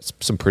 that's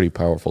some pretty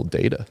powerful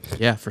data.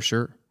 Yeah, for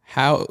sure.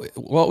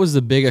 What was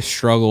the biggest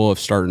struggle of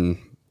starting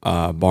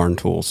Barn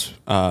Tools?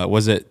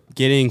 Was it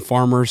getting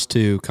farmers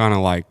to kind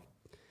of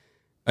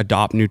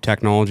adopt new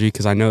technology?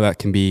 Because I know that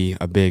can be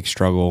a big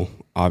struggle.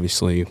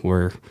 Obviously,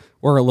 we're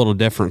a little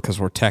different because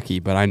we're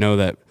techie, but I know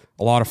that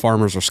a lot of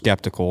farmers are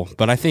skeptical.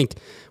 But I think,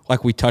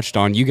 like we touched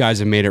on, you guys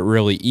have made it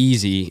really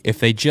easy. If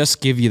they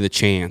just give you the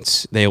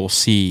chance, they will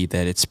see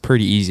that it's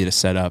pretty easy to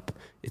set up.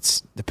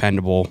 It's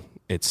dependable.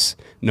 It's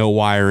no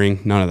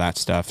wiring, none of that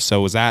stuff.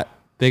 So was that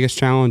biggest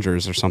challenge, or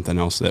is there something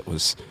else that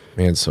was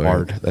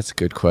hard? That's a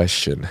good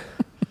question.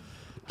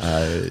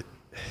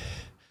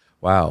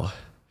 Wow.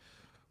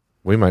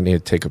 We might need to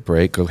take a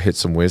break, go hit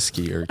some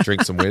whiskey or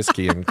drink some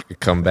whiskey and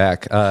come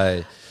back.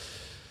 The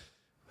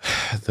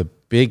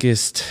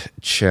biggest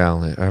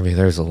challenge,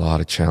 there's a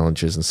lot of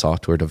challenges in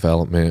software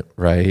development,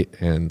 right?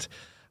 And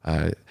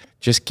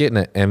just getting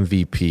an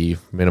MVP,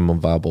 minimum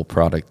viable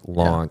product,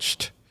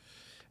 launched.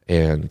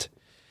 And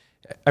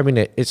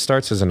it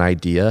starts as an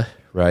idea,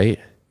 right?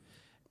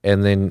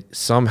 And then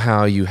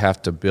somehow you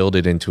have to build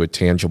it into a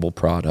tangible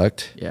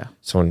product. Yeah.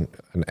 So an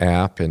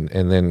app, and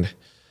then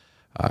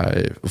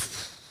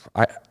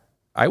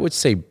I would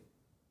say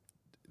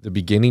the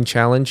beginning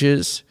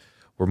challenges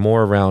were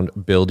more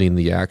around building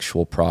the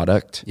actual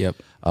product. Yep.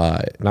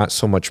 Not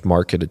so much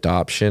market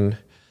adoption.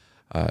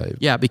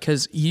 Yeah,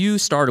 because you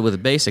started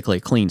with basically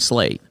a clean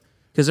slate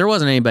because there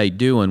wasn't anybody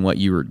doing what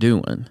you were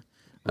doing.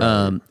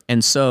 Right.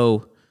 And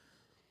so,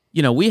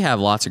 we have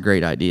lots of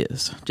great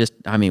ideas.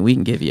 We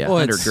can give you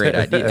 100 great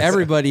ideas.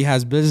 Everybody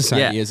has business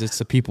ideas. It's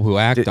the people who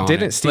act on it.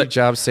 Didn't Steve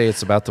Jobs say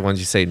it's about the ones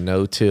you say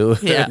no to?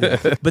 Yeah.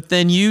 But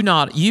then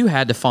you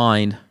had to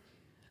find,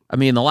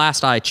 the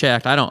last I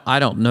checked, I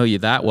don't know you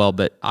that well,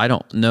 but I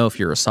don't know if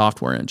you're a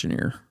software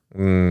engineer.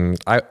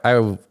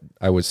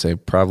 I would say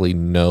probably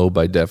no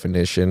by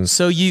definition.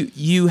 So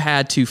you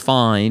had to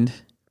find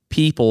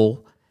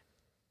people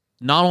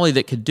not only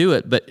that could do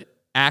it, but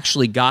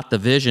actually got the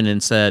vision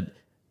and said,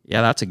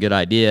 yeah, that's a good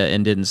idea,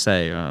 and didn't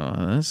say,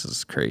 oh, this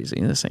is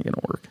crazy. This ain't going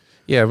to work.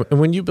 Yeah, and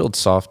when you build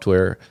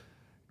software,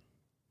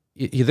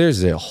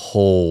 there's a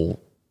whole,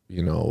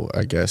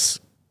 I guess,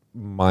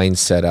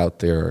 mindset out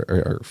there,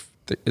 or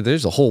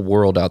there's a whole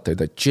world out there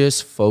that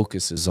just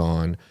focuses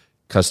on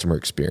customer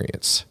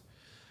experience.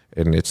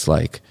 And it's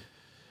like,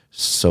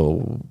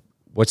 so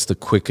what's the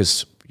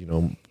quickest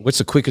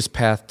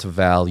path to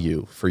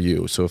value for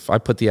you? So if I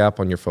put the app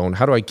on your phone,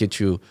 how do I get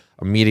you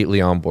immediately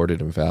onboarded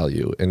in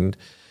value?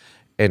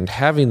 And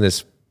having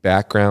this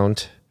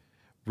background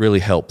really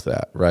helped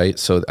that, right?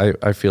 So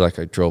I feel like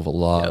I drove a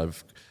lot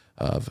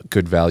of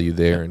good value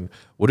there. And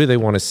what do they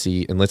want to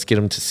see? And let's get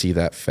them to see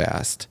that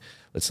fast.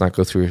 Let's not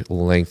go through a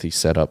lengthy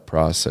setup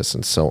process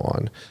and so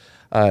on.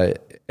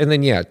 And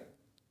then,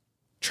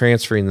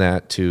 transferring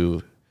that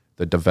to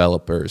the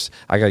developers.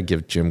 I got to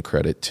give Jim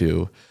credit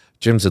too.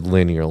 Jim's a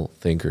linear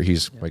thinker.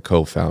 He's my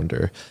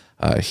co-founder.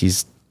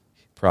 He's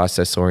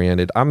process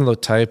oriented. I'm the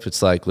type,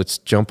 it's like, let's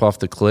jump off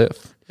the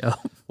cliff. Yeah.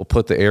 We'll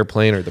put the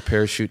airplane or the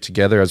parachute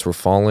together as we're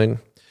falling.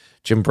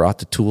 Jim brought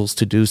the tools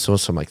to do so.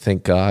 So I'm like,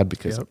 thank God,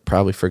 because I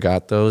probably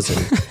forgot those.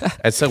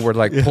 And so we're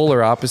like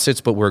polar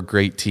opposites, but we're a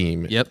great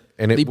team. Yep.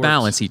 And we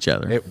balance each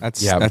other.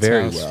 That's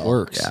very how well. It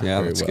works.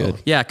 Yeah, that's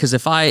good. Yeah, because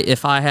if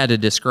I had to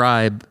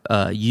describe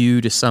you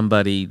to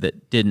somebody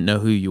that didn't know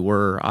who you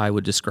were, I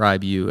would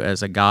describe you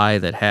as a guy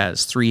that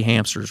has 3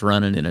 hamsters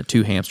running in a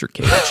 2 hamster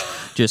cage.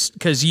 Just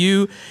because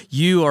you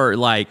are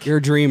like, you're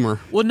a dreamer.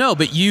 Well, no,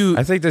 but you.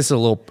 I think this is a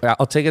little.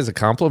 I'll take it as a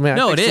compliment.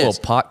 No, I think it it's is a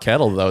little pot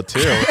kettle though too.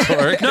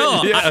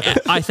 No, yeah.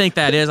 I think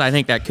that is. I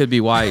think that could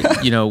be why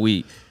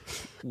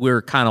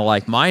we're kind of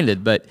like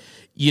minded. But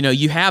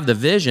you have the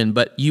vision,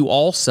 but you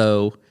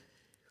also.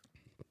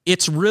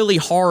 It's really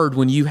hard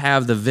when you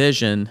have the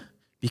vision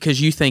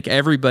because you think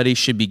everybody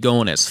should be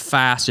going as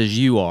fast as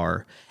you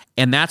are.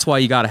 And that's why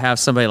you got to have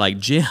somebody like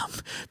Jim,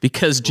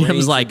 because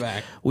Jim's like,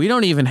 we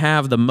don't even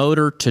have the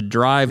motor to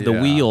drive the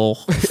wheel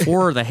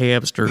for the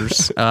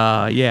hamsters.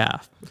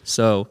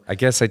 So I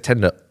guess I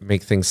tend to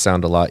make things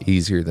sound a lot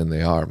easier than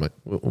they are. But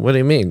what do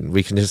you mean?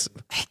 We can just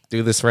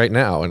do this right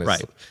now. And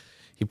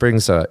he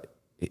brings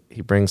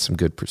some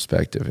good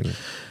perspective. And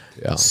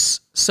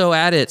so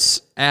at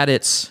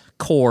its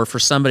core, for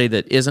somebody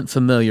that isn't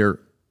familiar,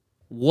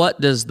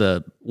 what does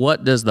the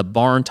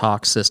Barn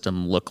Talk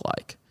system look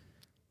like?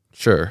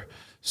 Sure.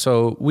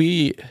 So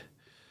we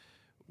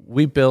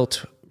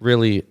built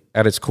really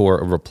at its core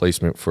a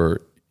replacement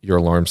for your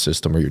alarm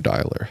system or your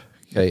dialer.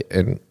 Okay.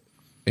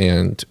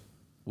 And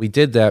we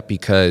did that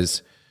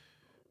because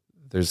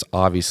there's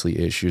obviously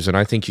issues. And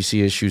I think you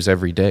see issues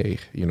every day,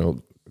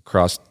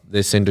 across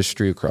this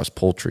industry, across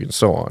poultry and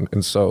so on.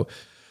 And so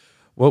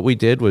what we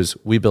did was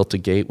we built a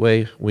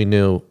gateway. We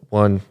knew,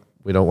 1,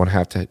 we don't want to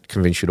have to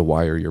convince you to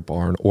wire your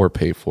barn or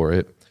pay for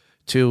it.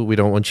 2, we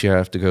don't want you to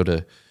have to go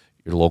to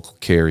your local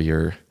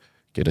carrier,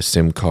 get a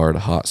SIM card, a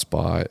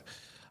hotspot.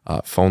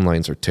 Phone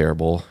lines are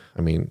terrible.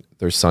 I mean,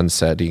 they're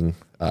sunsetting.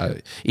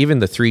 Even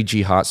the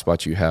 3G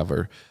hotspots you have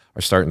are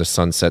starting to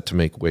sunset to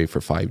make way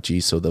for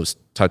 5G. So those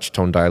touch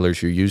tone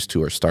dialers you're used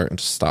to are starting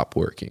to stop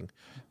working.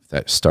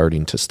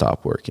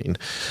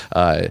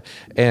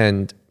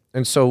 And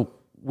so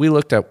we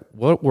looked at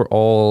what were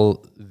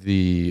all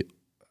the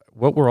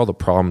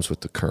problems with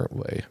the current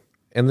way,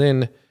 and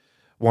then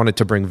wanted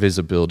to bring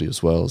visibility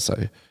as well, as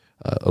I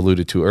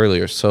alluded to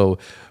earlier. So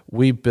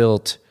we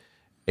built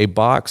a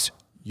box.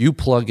 You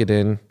plug it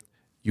in,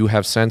 you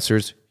have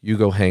sensors, you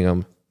go hang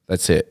them.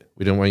 That's it.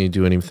 We didn't want you to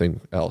do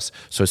anything else.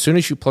 So as soon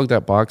as you plug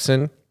that box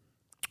in,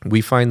 we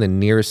find the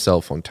nearest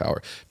cell phone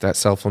tower. If that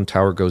cell phone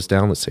tower goes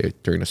down, let's say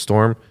during a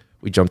storm,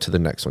 we jump to the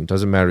next one.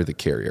 Doesn't matter the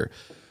carrier.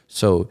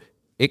 So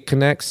it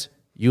connects.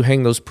 You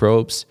hang those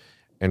probes,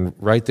 and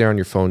right there on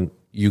your phone,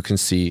 you can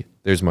see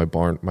there's my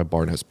barn. My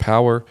barn has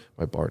power.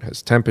 My barn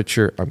has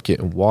temperature. I'm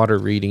getting water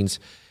readings,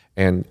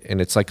 and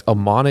it's like a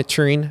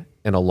monitoring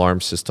and alarm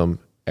system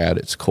at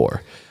its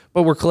core.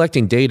 But we're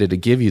collecting data to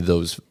give you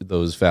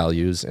those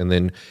values, and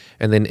then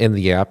in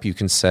the app you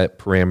can set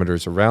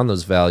parameters around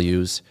those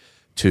values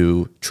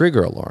to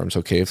trigger alarms.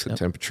 Okay, if the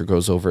temperature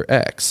goes over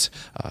X,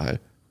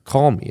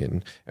 call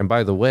me. And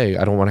by the way,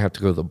 I don't want to have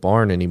to go to the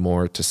barn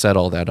anymore to set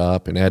all that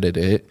up and edit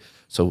it.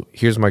 So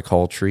here's my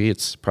call tree.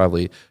 It's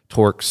probably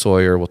Torque,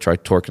 Sawyer. We'll try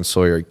Torque and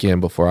Sawyer again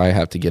before I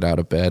have to get out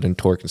of bed, and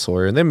Torque and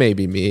Sawyer, and then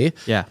maybe me.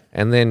 Yeah.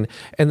 And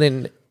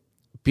then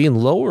being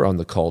lower on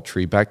the call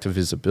tree, back to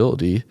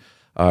visibility,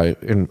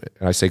 and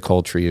I say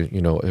call tree,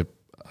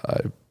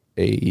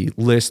 a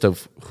list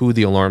of who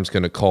the alarm's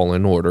going to call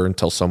in order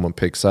until someone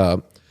picks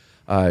up.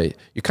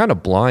 You're kind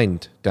of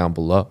blind down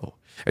below.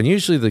 And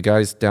usually the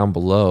guys down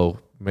below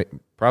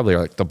probably are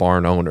like the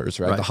barn owners,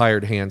 right? The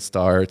hired hand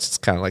starts. It's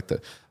kind of like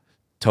the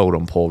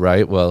totem pole,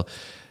 right? Well,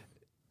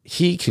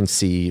 he can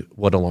see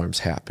what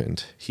alarms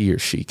happened. He or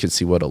she can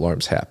see what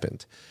alarms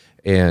happened.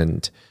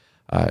 And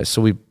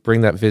so we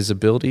bring that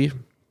visibility,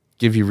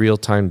 give you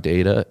real-time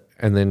data,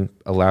 and then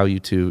allow you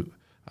to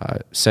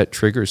set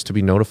triggers to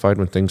be notified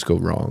when things go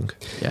wrong.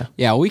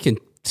 Yeah, we can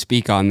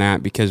speak on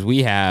that because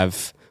we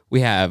have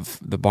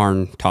the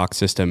barn talk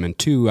system in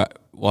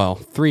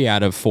 3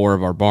 out of 4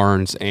 of our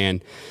barns,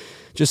 and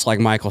just like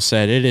Michael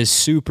said, it is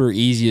super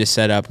easy to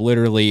set up.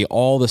 Literally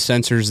all the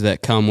sensors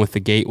that come with the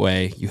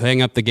gateway. You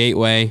hang up the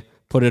gateway,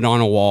 put it on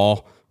a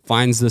wall,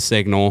 finds the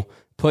signal,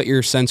 put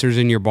your sensors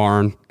in your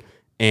barn,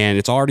 and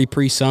it's already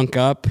pre-sunk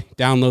up.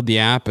 Download the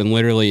app, and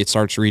literally it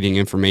starts reading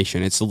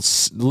information.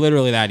 It's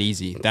literally that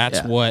easy.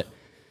 That's what,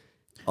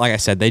 like I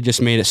said, they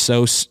just made it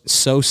so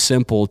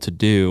simple to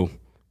do,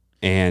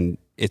 and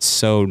it's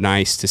so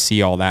nice to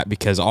see all that,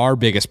 because our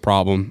biggest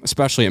problem,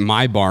 especially at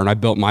my barn, I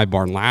built my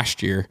barn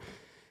last year,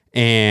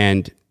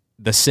 and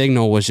the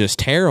signal was just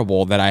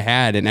terrible that I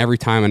had. And every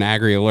time an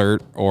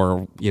AgriAlert or,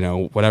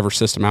 whatever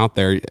system out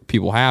there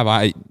people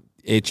have,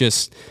 it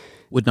just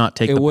would not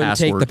take the password. It wouldn't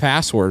take the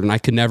password, and I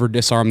could never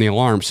disarm the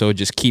alarm. So it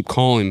just keep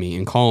calling me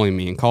and calling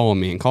me and calling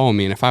me and calling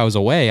me. And if I was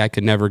away, I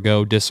could never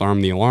go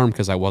disarm the alarm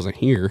because I wasn't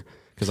here,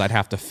 because I'd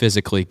have to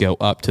physically go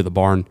up to the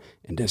barn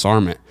and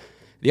disarm it.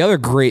 The other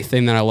great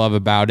thing that I love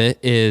about it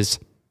is,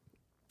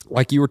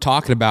 like you were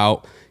talking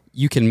about,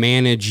 you can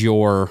manage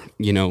your,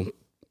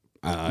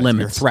 limits,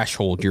 your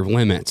threshold, your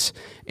limits.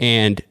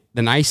 And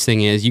the nice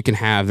thing is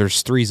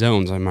there's 3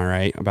 zones. Am I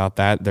right about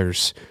that?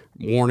 There's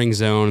warning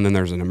zone, and then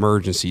there's an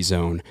emergency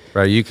zone.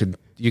 Right. You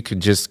could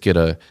just get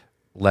a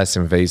less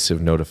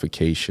invasive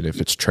notification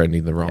if it's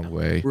trending the wrong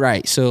way.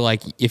 Right. So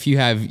like if you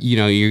have,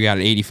 you got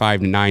an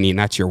 85 to 90 and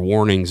that's your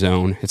warning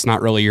zone, it's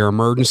not really your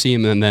emergency.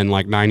 And then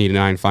like 90 to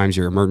 95 is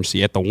your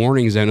emergency. At the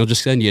warning zone, it'll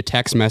just send you a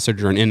text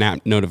message or an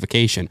in-app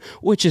notification,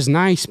 which is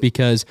nice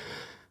because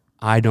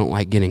I don't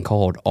like getting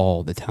called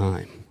all the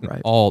time.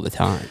 Right. All the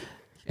time.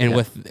 And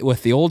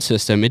with the old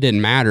system, it didn't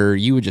matter.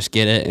 You would just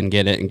get it and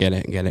get it and get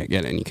it and get it and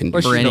get it, and you can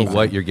do know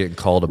what you're getting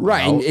called about.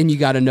 Right, and you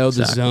got to know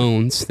the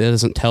zones. That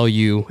doesn't tell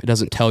you. It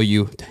doesn't tell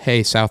you,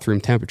 hey, south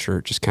room temperature.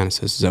 It just kind of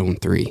says zone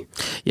 3.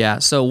 Yeah.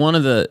 So one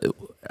of the,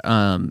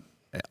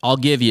 I'll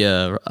give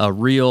you a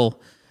real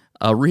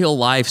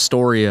life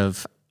story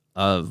of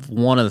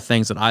one of the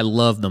things that I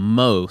love the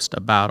most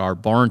about our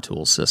barn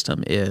tool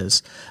system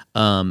is,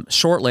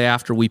 shortly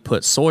after we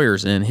put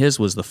Sawyer's in, his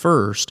was the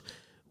first.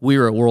 We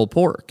were at World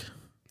Pork.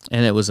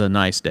 And it was a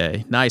nice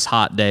day, nice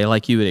hot day,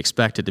 like you would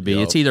expect it to be.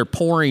 Yep. It's either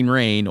pouring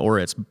rain or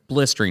it's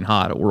blistering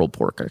hot at World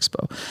Pork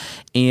Expo.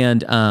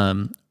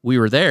 And we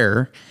were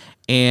there,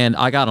 and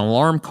I got an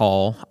alarm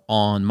call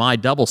on my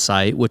double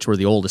site, which were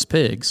the oldest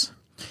pigs.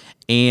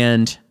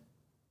 And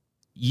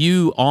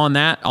you on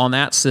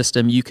that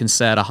system, you can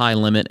set a high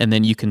limit, and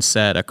then you can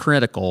set a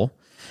critical.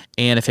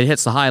 And if it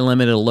hits the high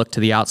limit, it'll look to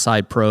the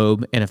outside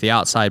probe. And if the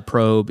outside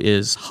probe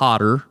is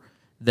hotter,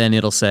 then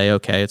it'll say,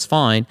 okay, it's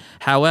fine.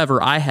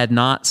 However, I had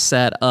not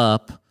set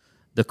up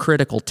the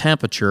critical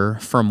temperature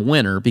from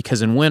winter,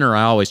 because in winter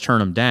I always turn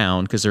them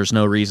down because there's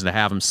no reason to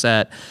have them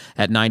set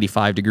at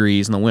 95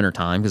 degrees in the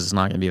wintertime because it's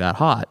not going to be that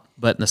hot.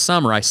 But in the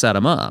summer I set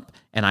them up,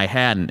 and I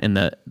hadn't, and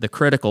the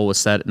critical was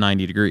set at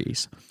 90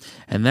 degrees.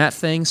 And that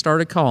thing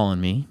started calling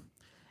me,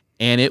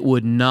 and it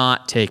would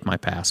not take my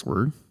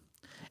password.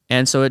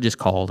 And so it just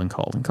called and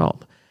called and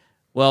called.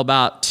 Well,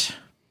 about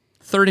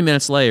 30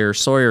 minutes later,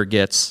 Sawyer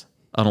gets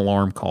an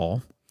alarm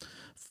call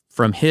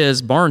from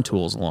his barn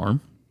tools alarm,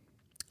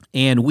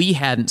 and we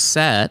hadn't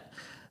set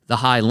the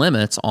high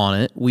limits on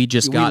it. We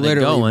just got it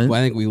going. I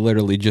think we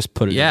literally just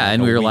put it in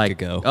and we were like,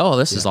 ago. Oh,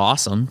 this is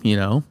awesome,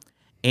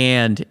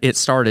 And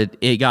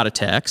it got a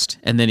text,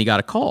 and then he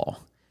got a call.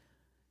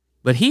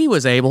 But he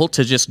was able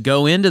to just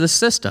go into the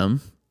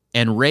system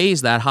and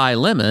raise that high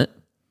limit,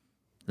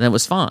 and it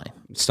was fine.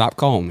 Stop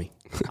calling me.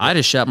 I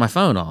just shut my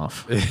phone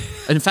off.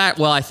 In fact,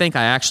 I think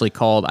I actually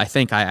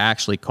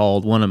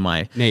called one of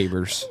my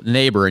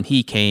neighbor, and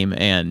he came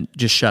and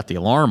just shut the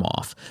alarm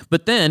off.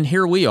 But then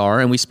here we are,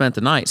 and we spent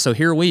the night. So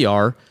here we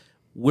are,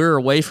 we're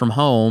away from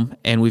home,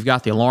 and we've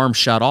got the alarm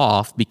shut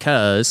off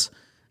because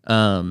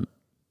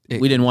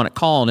we didn't want it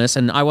calling us,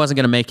 and I wasn't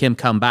going to make him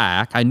come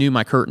back. I knew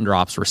my curtain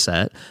drops were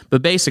set,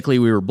 but basically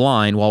we were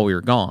blind while we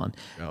were gone.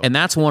 Oh. And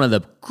that's one of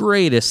the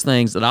greatest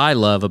things that I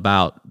love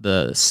about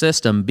the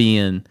system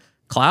being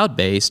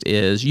cloud-based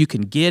is you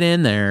can get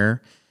in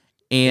there,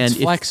 and it's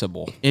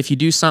flexible. If you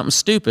do something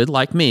stupid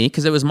like me,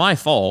 because it was my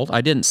fault, I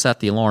didn't set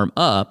the alarm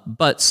up,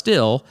 but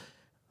still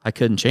I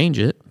couldn't change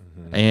it.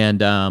 Mm-hmm.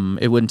 and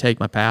it wouldn't take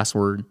my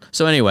password.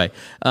 So anyway,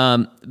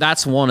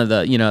 that's one of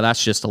the,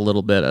 that's just a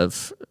little bit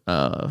of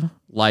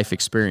life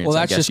experience. Well,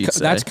 I that's guess you'd just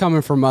say. that's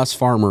coming from us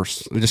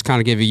farmers. Just kind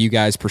of giving you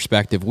guys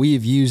perspective.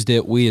 We've used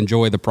it. We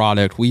enjoy the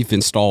product. We've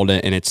installed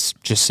it, and it's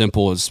just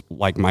simple as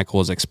like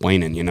Michael is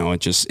explaining.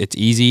 It's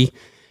easy,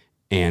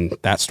 and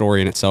that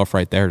story in itself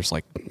right there is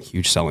like a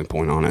huge selling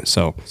point on it.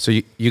 So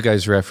you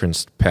guys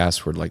referenced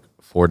password like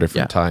 4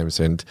 different times,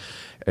 and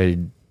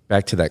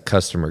back to that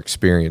customer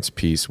experience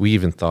piece. We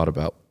even thought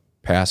about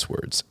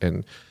passwords,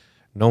 and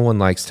no one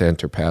likes to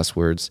enter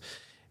passwords.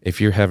 If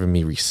you're having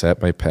me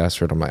reset my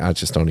password, I'm like, I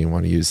just don't even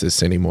want to use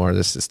this anymore.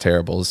 This is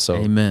terrible. So,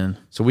 Amen.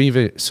 So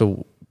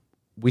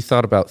we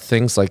thought about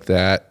things like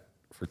that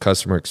for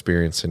customer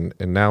experience, and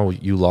now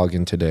you log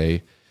in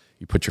today,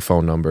 you put your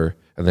phone number,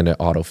 and then it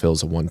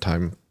autofills a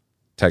one-time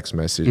text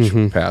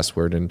message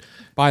password. And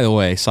by the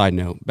way, side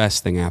note,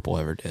 best thing Apple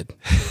ever did.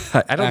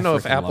 I don't know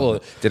if Apple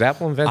did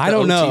Apple invent the I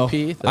don't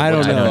OTP? know. I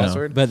don't know.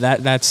 Password? But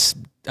that's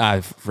I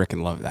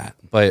freaking love that.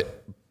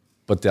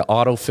 But the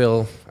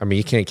autofill, I mean,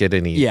 you can't get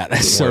any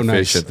that's more so nice.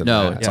 efficient than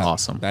No, that. it's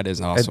awesome. That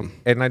is awesome.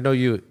 And I know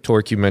you,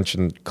 Torque, you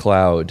mentioned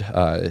cloud.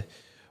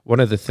 One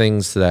of the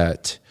things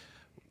that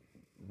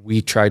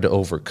we try to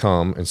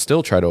overcome and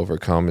still try to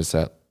overcome is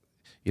that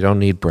you don't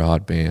need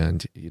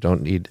broadband. You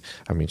don't need,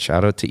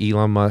 shout out to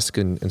Elon Musk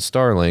and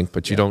Starlink,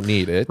 but you don't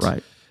need it.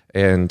 Right.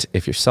 And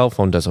if your cell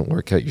phone doesn't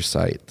work at your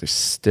site, there's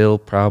still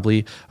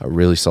probably a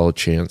really solid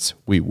chance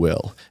we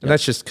will. And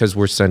that's just because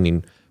we're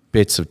sending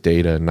bits of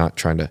data and not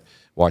trying to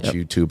watch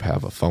YouTube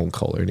have a phone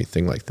call or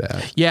anything like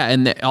that. Yeah,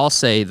 and I'll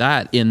say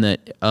that in the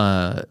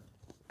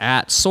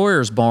at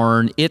Sawyer's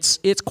Barn, it's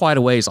quite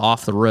a ways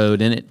off the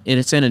road, and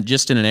it's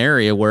just in an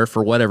area where,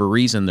 for whatever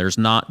reason, there's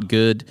not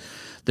good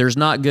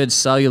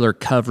cellular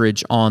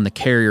coverage on the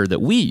carrier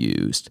that we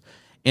used.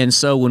 And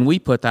so when we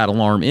put that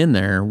alarm in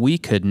there, we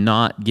could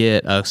not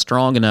get a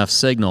strong enough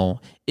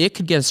signal. It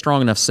could get a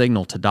strong enough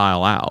signal to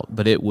dial out,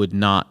 but it would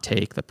not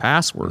take the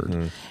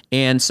password.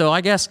 And so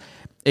I guess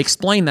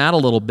explain that a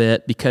little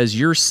bit, because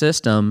your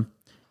system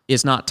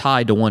is not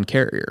tied to one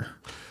carrier.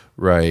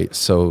 Right.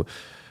 So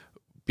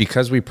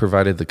because we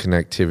provided the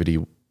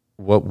connectivity,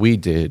 what we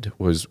did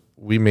was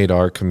we made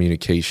our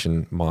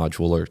communication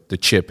module, or the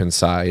chip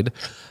inside,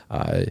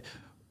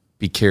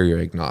 be carrier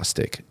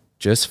agnostic.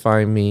 Just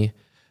find me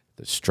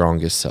the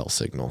strongest cell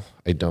signal.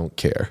 I don't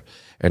care.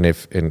 And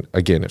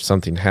again, if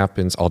something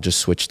happens, I'll just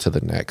switch to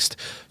the next.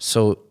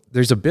 So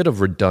there's a bit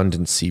of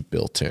redundancy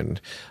built in.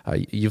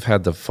 You've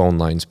had the phone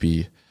lines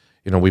be,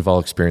 we've all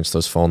experienced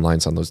those phone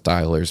lines on those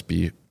dialers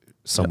be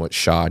somewhat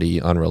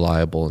shoddy,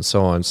 unreliable, and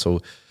so on.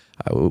 So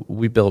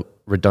we built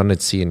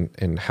redundancy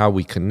in how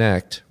we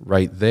connect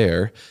right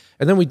there.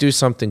 And then we do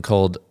something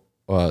called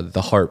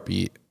the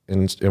heartbeat.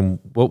 And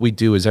what we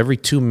do is every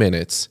 2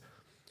 minutes,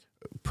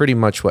 pretty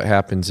much what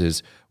happens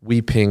is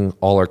we ping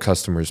all our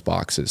customers'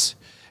 boxes.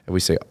 And we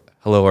say,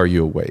 hello, are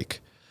you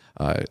awake?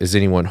 Is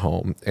anyone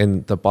home?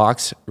 And the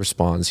box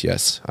responds,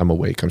 yes, I'm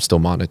awake. I'm still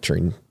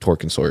monitoring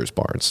Torque and Sawyer's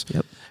Barns.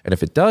 Yep. And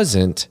if it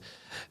doesn't,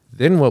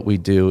 then what we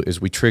do is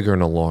we trigger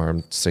an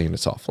alarm saying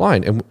it's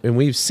offline. And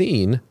we've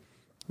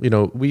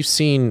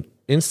seen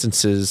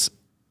instances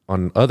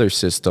on other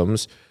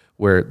systems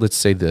where, let's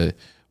say, the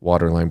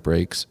water line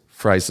breaks,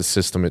 fries the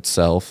system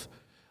itself,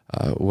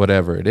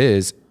 whatever it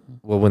is.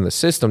 Well, when the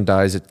system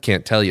dies, it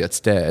can't tell you it's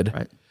dead.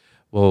 Right.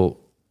 Well,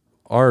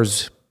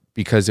 ours,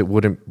 because it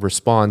wouldn't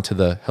respond to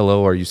the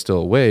hello, are you still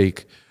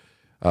awake?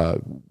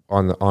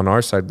 On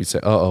our side, we'd say,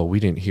 we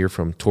didn't hear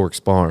from Torque's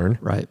barn.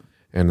 Right.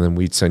 And then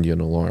we'd send you an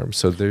alarm.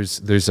 So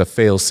there's a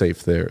fail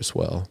safe there as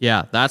well.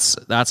 Yeah, that's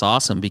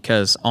awesome,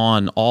 because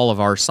on all of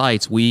our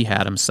sites, we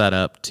had them set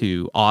up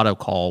to auto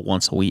call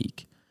once a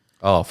week.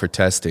 Oh, for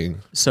testing.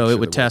 So it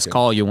would test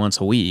call you once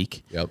a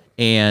week. Yep.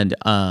 And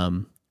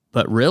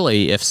but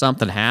really, if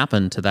something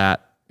happened to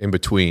that in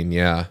between,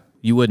 yeah,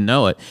 you wouldn't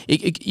know it.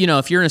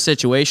 If you're in a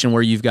situation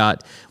where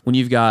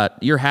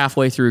you're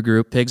halfway through a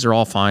group, pigs are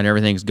all fine,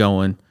 everything's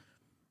going,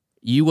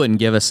 you wouldn't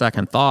give a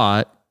second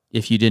thought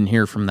if you didn't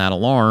hear from that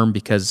alarm,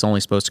 because it's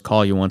only supposed to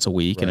call you once a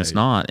week, and it's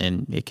not,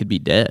 and it could be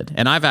dead.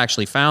 And I've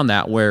actually found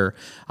that where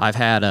I've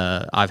had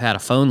a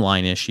phone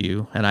line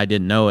issue, and I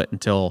didn't know it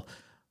until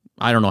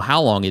I don't know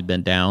how long it'd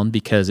been down,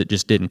 because it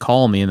just didn't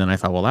call me. And then I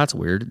thought, well, that's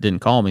weird. It didn't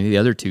call me. The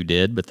other two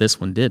did, but this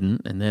one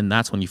didn't. And then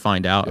that's when you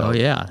find out,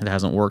 it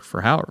hasn't worked for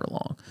however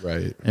long.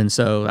 Right. And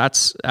so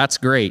that's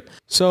great.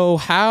 So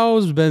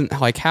how's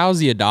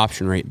the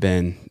adoption rate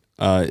been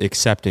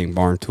accepting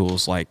barn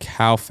tools? Like,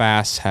 how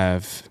fast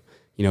have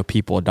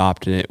people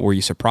adopted it? Were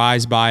you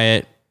surprised by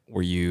it?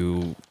 Were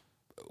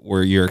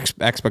your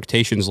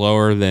expectations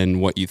lower than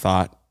what you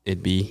thought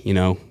it'd be?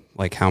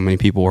 Like how many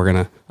people were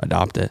going to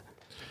adopt it?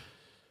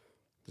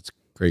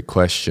 Great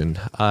question.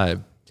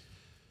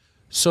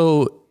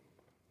 So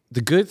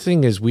the good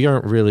thing is we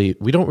don't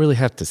really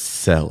have to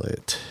sell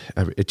it.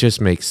 It just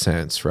makes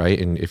sense, right?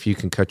 And if you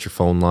can cut your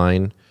phone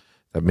line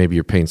that maybe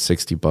you're paying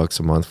 $60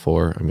 a month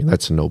for,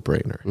 that's a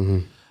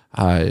no-brainer.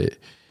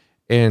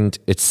 And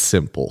it's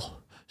simple.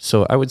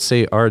 So I would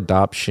say our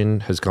adoption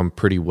has gone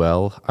pretty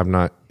well. I'm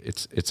not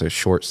it's a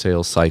short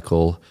sales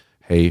cycle.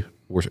 Hey,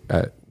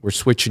 we're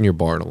switching your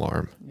barn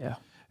alarm. Yeah.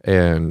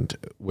 And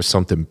with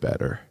something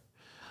better.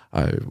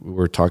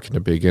 We're talking to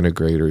big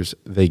integrators.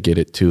 They get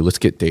it too. Let's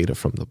get data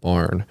from the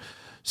barn.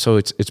 So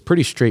it's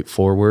pretty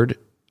straightforward.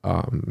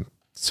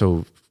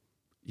 So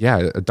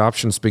yeah,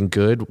 adoption's been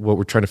good. What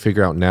we're trying to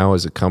figure out now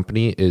as a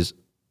company is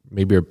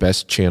maybe our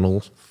best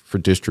channel for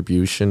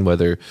distribution,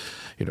 whether,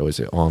 is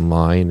it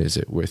online? Is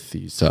it with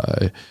these,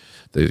 the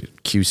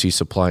QC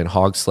Supply and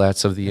Hog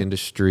Slats of the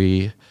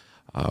industry?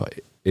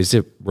 Is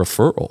it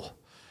referral?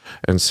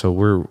 And so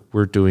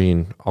we're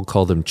doing, I'll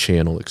call them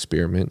channel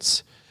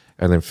experiments,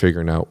 and then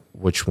figuring out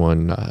which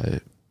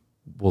one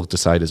we'll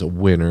decide is a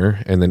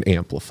winner and then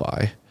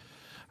amplify.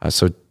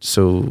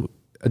 So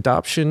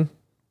adoption,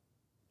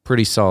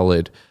 pretty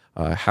solid.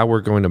 How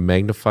we're going to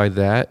magnify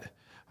that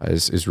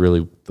is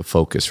really the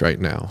focus right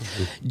now.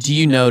 Do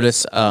you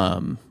notice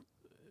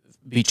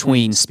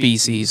between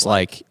species,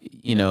 like,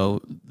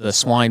 the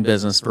swine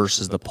business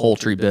versus the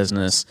poultry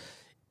business,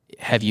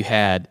 have you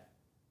had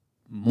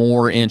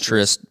more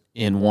interest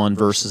in one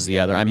versus the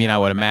other? I mean, I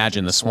would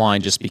imagine the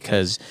swine, just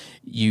because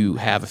you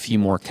have a few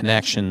more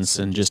connections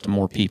and just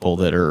more people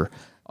that are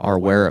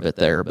aware of it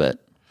there. But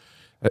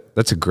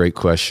that's a great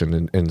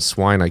question. And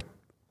swine,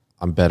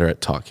 I'm better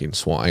at talking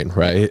swine,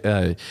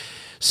 right?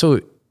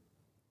 So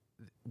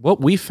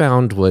what we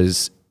found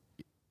was,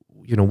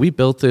 we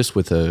built this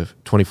with a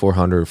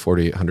 2,400 or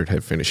 4,800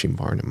 head finishing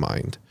barn in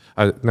mind.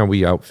 Now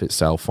we outfit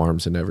sow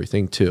farms and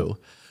everything too,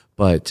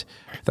 but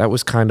that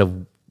was kind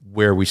of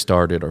where we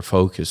started, our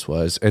focus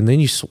was. And then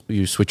you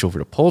switch over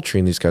to poultry,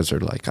 and these guys are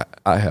like,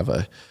 I have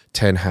a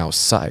 10 house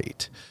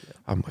site.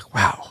 I'm like,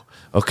 wow.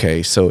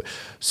 Okay. So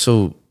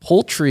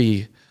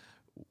poultry,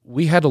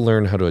 we had to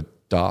learn how to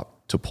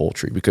adopt to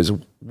poultry because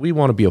we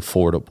want to be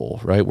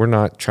affordable, right? We're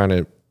not trying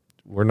to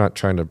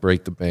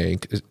break the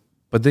bank,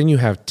 but then you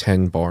have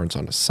 10 barns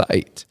on a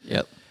site.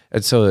 Yep.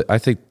 And so I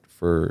think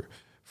for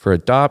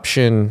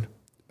adoption,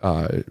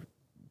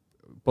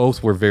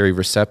 both were very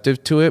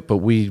receptive to it, but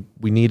we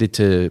needed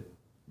to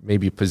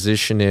maybe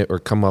position it or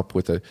come up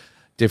with a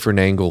different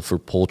angle for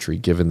poultry,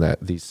 given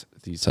that these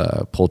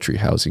poultry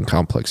housing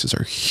complexes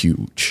are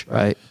huge.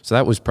 Right. So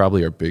that was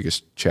probably our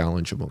biggest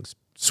challenge amongst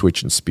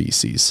switching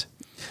species.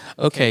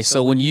 Okay,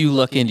 so when you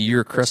look into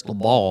your crystal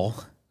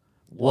ball,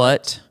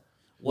 what's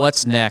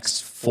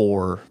next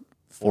for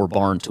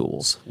barn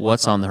tools?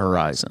 What's on the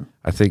horizon?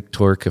 I think,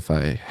 Torque, if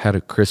I had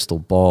a crystal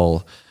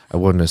ball, I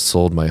wouldn't have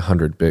sold my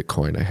 100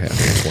 Bitcoin I had in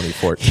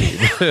 2014.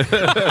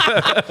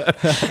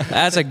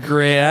 That's a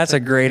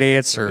great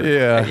answer.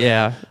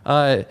 Yeah.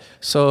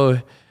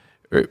 So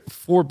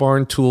for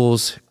barn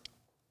tools,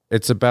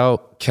 it's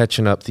about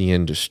catching up the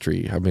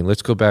industry. I mean,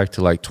 let's go back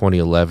to like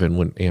 2011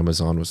 when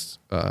Amazon was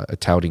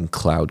touting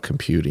cloud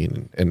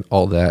computing and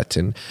all that.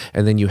 And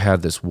then you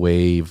had this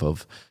wave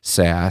of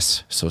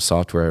SaaS, so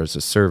software as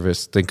a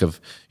service. Think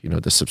of,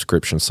 the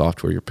subscription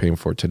software you're paying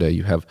for today.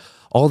 You have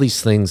all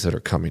these things that are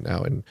coming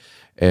out,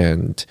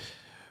 and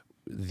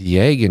the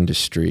egg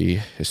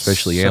industry,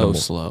 especially so animal,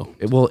 slow.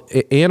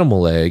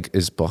 Animal egg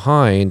is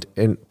behind,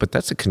 but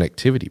that's a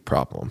connectivity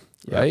problem,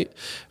 right?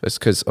 That's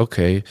because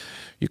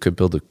you could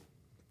build the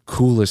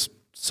coolest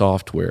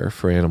software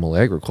for animal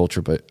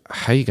agriculture, but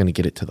how are you going to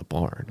get it to the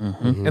barn?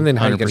 Mm-hmm. And then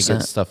how are you going to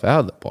get stuff out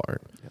of the barn?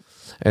 Yep.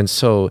 And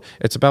so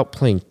it's about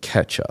playing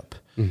catch up.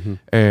 Mm-hmm.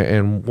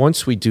 And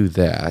once we do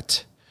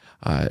that,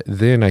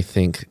 then I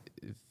think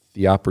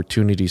the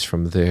opportunities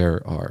from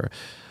there are,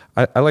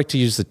 I like to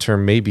use the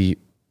term, maybe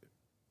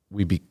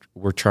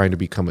we're trying to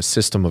become a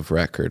system of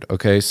record.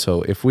 Okay,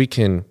 so if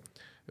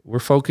we're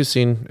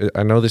focusing,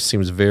 I know this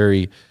seems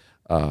very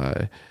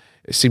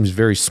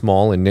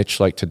small and niche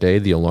like today,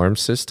 the alarm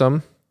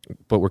system,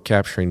 but we're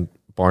capturing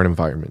barn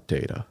environment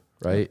data,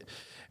 right?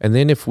 And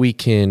then if we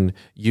can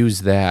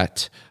use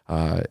that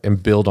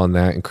and build on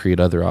that and create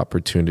other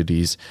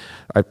opportunities,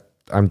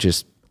 I'm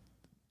just,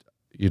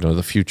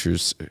 the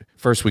future's,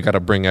 first we got to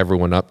bring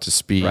everyone up to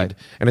speed. Right.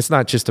 And it's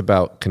not just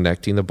about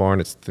connecting the barn,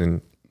 it's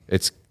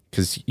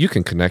because you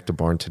can connect a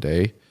barn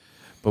today,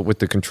 but with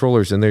the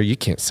controllers in there, you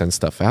can't send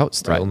stuff out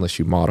still unless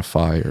you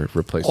modify or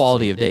replace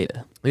quality of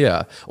data.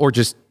 Yeah. Or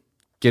just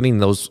getting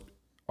those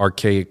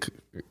archaic,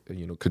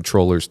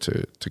 controllers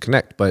to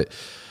connect. But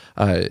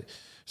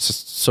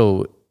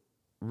so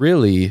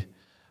really,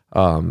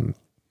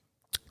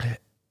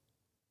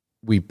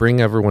 we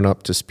bring everyone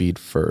up to speed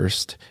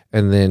first,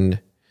 and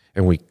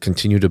we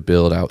continue to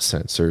build out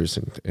sensors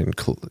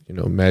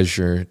and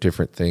measure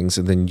different things,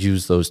 and then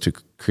use those to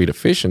create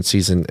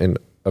efficiencies, and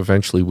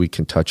eventually we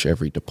can touch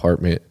every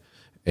department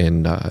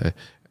in a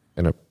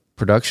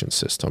production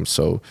system.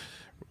 So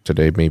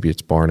today maybe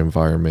it's barn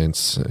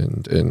environments,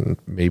 and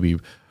maybe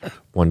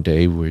one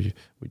day we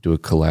do a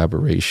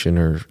collaboration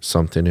or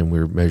something, and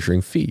we're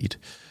measuring feed,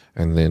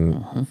 and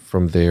then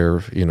from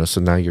there, so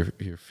now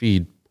your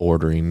feed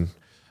ordering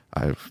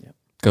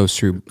goes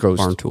through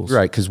barn tools,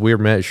 right? Because we're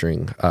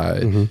measuring.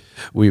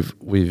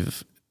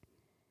 We've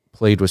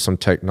played with some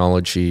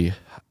technology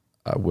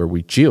where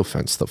we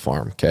geofence the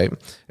farm, okay,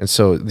 and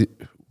so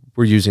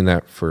we're using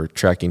that for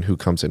tracking who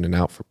comes in and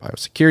out for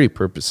biosecurity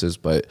purposes.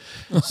 But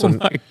so, Oh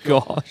my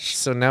gosh.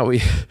 so now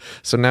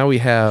we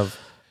have,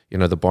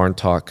 the Barn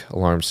Talk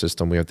alarm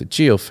system. We have the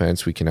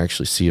geofence. We can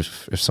actually see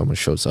if someone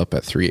shows up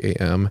at 3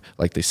 a.m.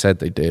 like they said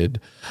they did.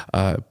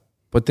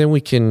 But then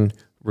we can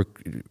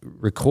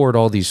record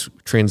all these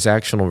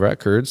transactional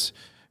records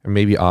and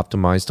maybe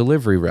optimize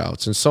delivery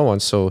routes and so on.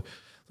 So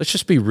let's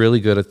just be really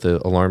good at the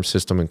alarm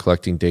system and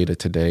collecting data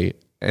today,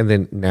 and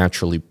then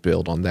naturally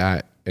build on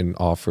that and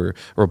offer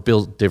or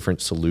build different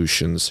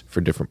solutions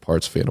for different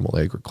parts of animal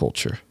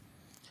agriculture.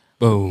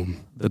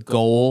 Boom. The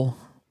goal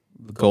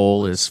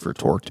is for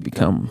Torque to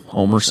become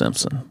Homer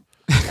Simpson.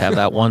 Have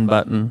that one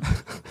button.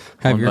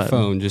 Have one your button.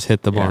 phone just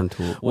hit the barn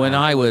tool. When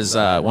I was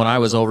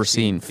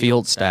overseeing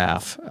field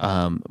staff,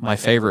 my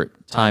favorite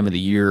time of the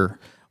year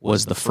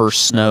was the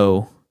first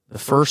snow. The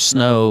first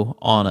snow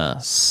on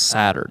a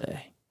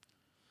Saturday.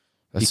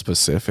 That's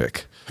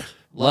specific.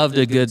 Loved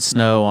a good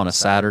snow on a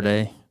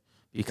Saturday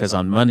because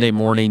on Monday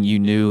morning you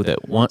knew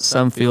that once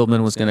some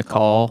fieldman was going to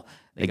call,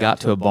 they got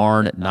to a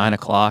barn at 9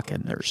 o'clock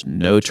and there's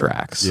no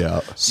tracks.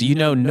 Yeah. So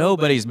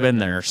nobody's been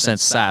there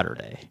since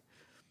Saturday.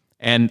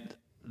 And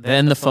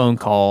then the phone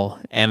call,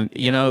 and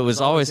it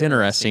was always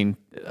interesting.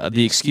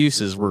 The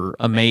excuses were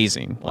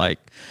amazing. Like,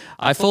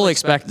 I fully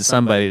expected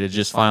somebody to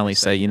just finally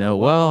say,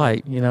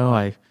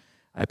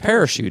 I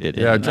parachuted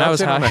in. Yeah, And that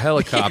dropped in on a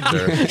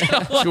helicopter,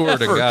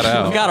 toured and got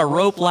out. Got a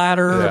rope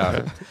ladder.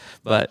 Yeah.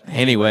 But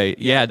anyway,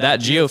 that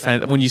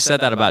geofence, when you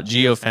said that about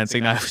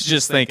geofencing, I was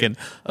just thinking,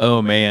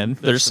 oh man,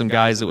 there's some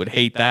guys that would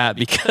hate that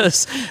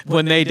because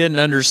when they didn't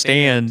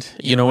understand,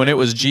 when it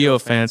was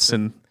geofence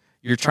and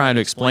you're trying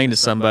to explain to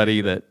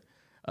somebody that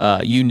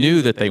you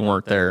knew that they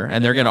weren't there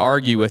and they're going to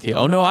argue with you,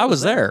 oh no, I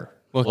was there.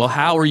 Well,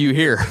 how are you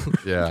here?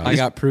 Yeah. I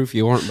got proof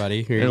you weren't,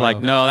 buddy. Here you They're go. like,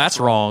 no, that's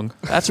wrong.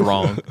 That's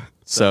wrong.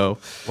 So,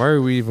 Why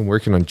are we even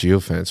working on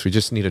geofence? We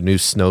just need a new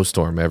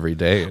snowstorm every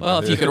day. well,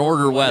 if you could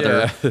order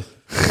weather,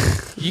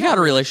 you got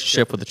a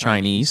relationship with the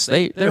Chinese.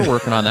 They're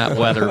working on that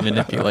weather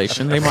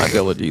manipulation. They might be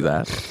able to do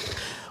that.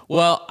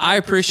 Well, I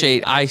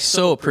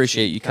so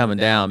appreciate you coming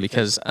down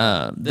because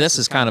this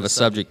is kind of a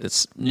subject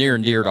that's near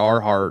and dear to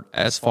our heart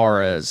as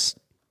far as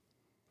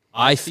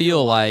I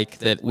feel like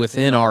that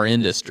within our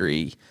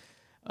industry,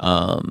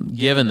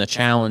 given the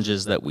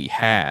challenges that we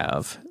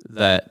have,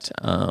 that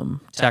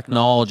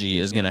technology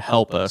is going to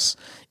help us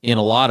in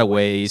a lot of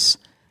ways.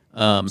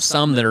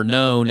 Some that are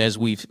known as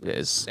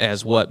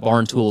what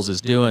Barn Tools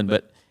is doing,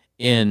 but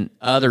in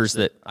others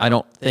that I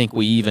don't think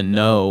we even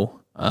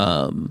know.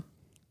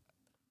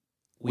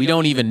 We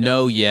don't even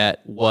know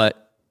yet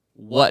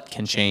what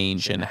can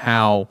change and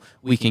how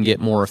we can get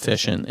more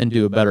efficient and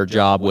do a better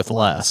job with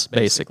less,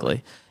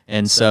 basically.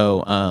 And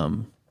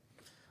so,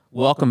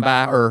 welcome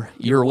back, or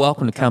you're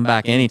welcome to come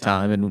back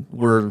anytime. And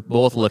we're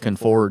both looking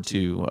forward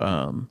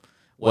to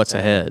what's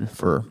ahead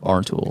for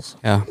Barn Tools.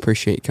 Yeah,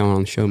 appreciate you coming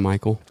on the show,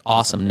 Michael.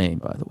 Awesome name,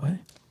 by the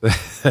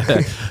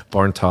way.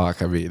 Barn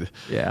Talk. I mean,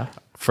 Yeah.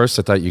 first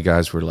I thought you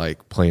guys were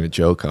like playing a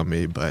joke on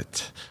me,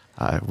 but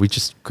we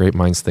just great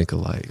minds think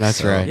alike.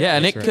 That's right. Yeah,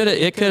 and it could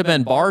have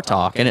been Bar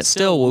Talk, and we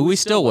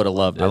still would have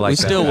loved it. like We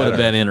that still would have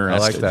better. been I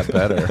like interested.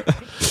 that better.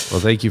 Well,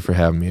 thank you for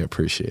having me. I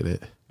appreciate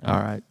it. All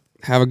right.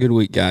 Have a good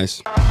week,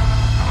 guys.